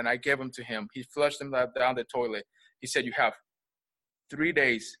wallet out and I gave them to him. He flushed them down the toilet. He said, you have 3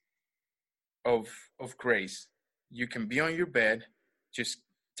 days of grace. You can be on your bed, just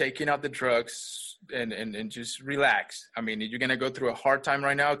taking out the drugs and just relax. I mean, you're going to go through a hard time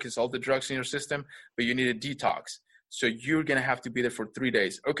right now because all the drugs in your system, but you need a detox. So you're going to have to be there for 3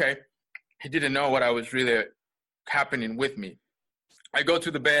 days. Okay. He didn't know what I was really happening with me. I go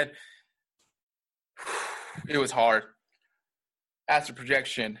to the bed. It was hard. Astral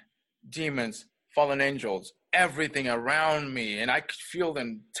projection, demons, fallen angels, everything around me. And I could feel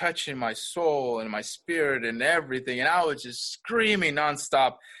them touching my soul and my spirit and everything. And I was just screaming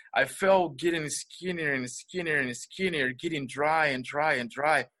nonstop. I felt getting skinnier and skinnier and skinnier, getting dry and dry and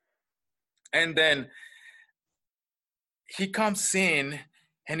dry. And then he comes in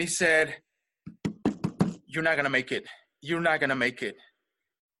and he said, you're not going to make it. You're not going to make it.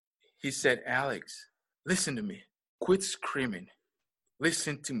 He said, Alex, listen to me. Quit screaming.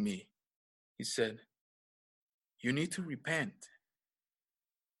 Listen to me. He said, you need to repent.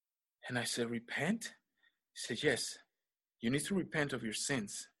 And I said, repent? He said, yes, you need to repent of your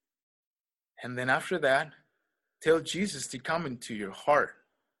sins. And then after that, tell Jesus to come into your heart.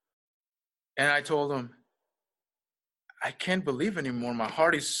 And I told him, I can't believe anymore. My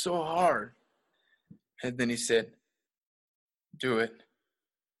heart is so hard. And then he said, do it.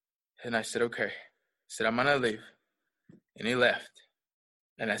 And I said, okay. He said, I'm going to leave. And he left.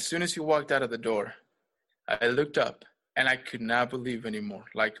 And as soon as he walked out of the door, I looked up and I could not believe anymore.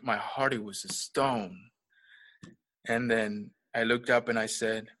 Like my heart, it was a stone. And then I looked up and I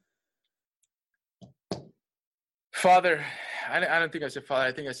said, Father, I don't think I said Father.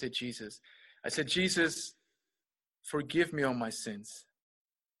 I think I said Jesus. I said, Jesus, forgive me all my sins.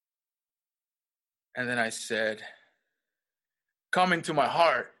 And then I said, come into my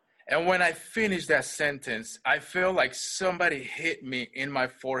heart. And when I finished that sentence, I felt like somebody hit me in my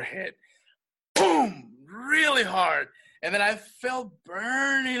forehead. Boom! Really hard. And then I felt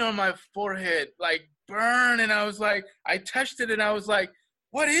burning on my forehead, like burn. And I was like, I touched it and I was like,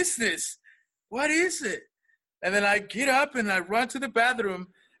 what is this? What is it? And then I get up and I run to the bathroom.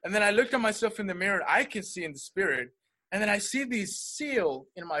 And then I looked at myself in the mirror. I can see in the spirit. And then I see these seal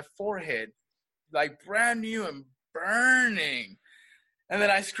in my forehead, like brand new and burning. And then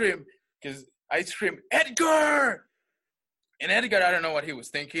I scream, Edgar! And Edgar, I don't know what he was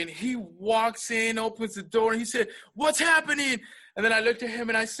thinking. He walks in, opens the door, and he said, what's happening? And then I looked at him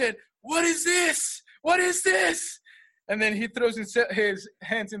and I said, what is this? What is this? And then he throws his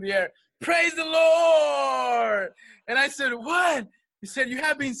hands in the air. Praise the Lord! And I said, what? He said, you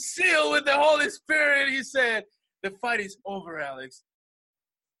have been sealed with the Holy Spirit. He said, the fight is over, Alex.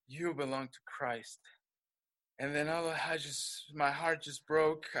 You belong to Christ. And then my heart just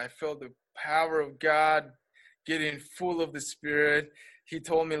broke. I felt the power of God getting full of the Spirit. He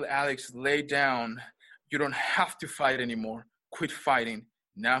told me, Alex, lay down. You don't have to fight anymore. Quit fighting.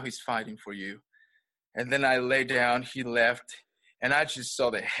 Now he's fighting for you. And then I lay down. He left. And I just saw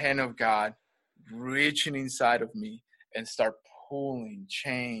the hand of God reaching inside of me and start pulling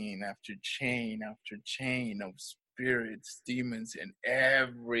chain after chain after chain of spirits, demons, and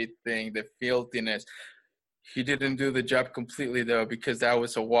everything, the filthiness. He didn't do the job completely, though, because that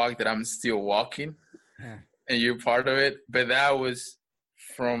was a walk that I'm still walking. Yeah. And you're part of it. But that was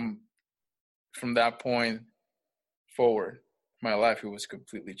from that point forward, my life, it was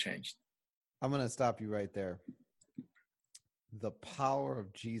completely changed. I'm going to stop you right there. The power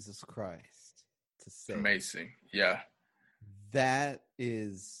of Jesus Christ to save. Amazing. Yeah. That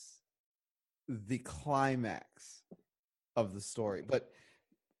is the climax of the story. But,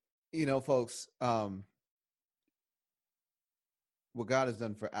 you know, folks, what God has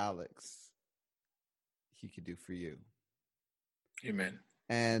done for Alex, he could do for you. Amen.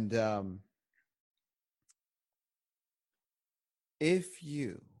 And if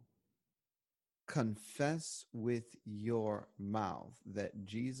you confess with your mouth that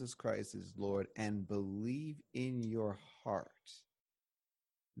Jesus Christ is Lord and believe in your heart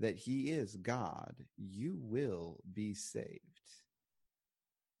that he is God, you will be saved.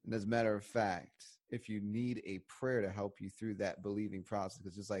 And as a matter of fact, if you need a prayer to help you through that believing process,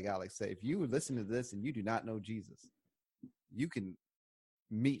 because just like Alex said, if you listen to this and you do not know Jesus, you can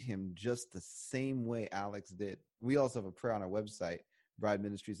meet him just the same way Alex did. We also have a prayer on our website,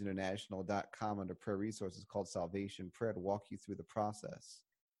 brideministriesinternational.com, under prayer resources called Salvation Prayer, to walk you through the process.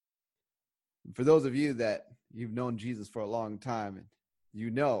 For those of you that you've known Jesus for a long time, you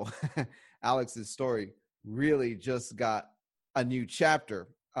know Alex's story really just got a new chapter.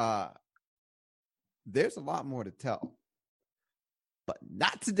 There's a lot more to tell, but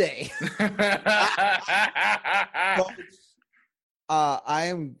not today. I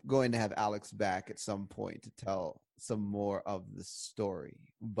am going to have Alex back at some point to tell some more of the story.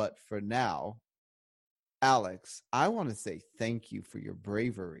 But for now, Alex, I want to say thank you for your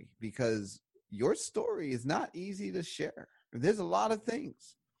bravery, because your story is not easy to share. There's a lot of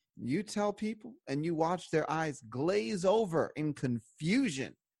things you tell people and you watch their eyes glaze over in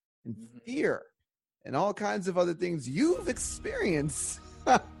confusion and fear and all kinds of other things you've experienced.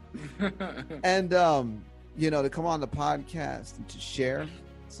 And, to come on the podcast and to share.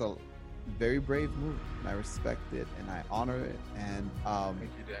 So very brave move. And I respect it and I honor it. And thank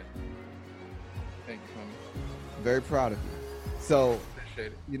you, Dad. Thank you, homie. Very proud of you. So,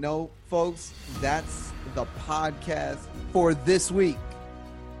 appreciate it. Folks, that's the podcast for this week.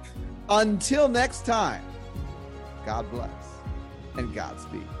 Until next time, God bless and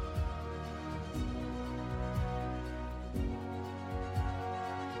Godspeed.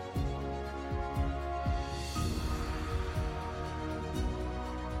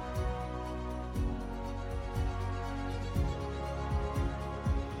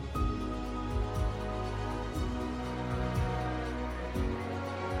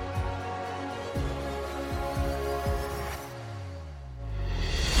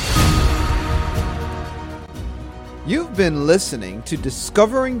 You've been listening to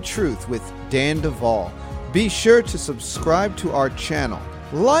Discovering Truth with Dan Duvall. Be sure to subscribe to our channel,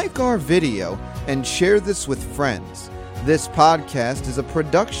 like our video, and share this with friends. This podcast is a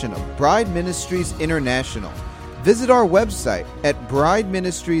production of Bride Ministries International. Visit our website at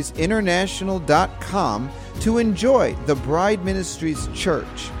brideministriesinternational.com to enjoy the Bride Ministries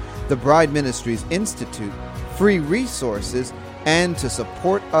Church, the Bride Ministries Institute, free resources, and to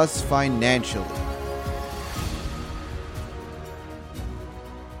support us financially.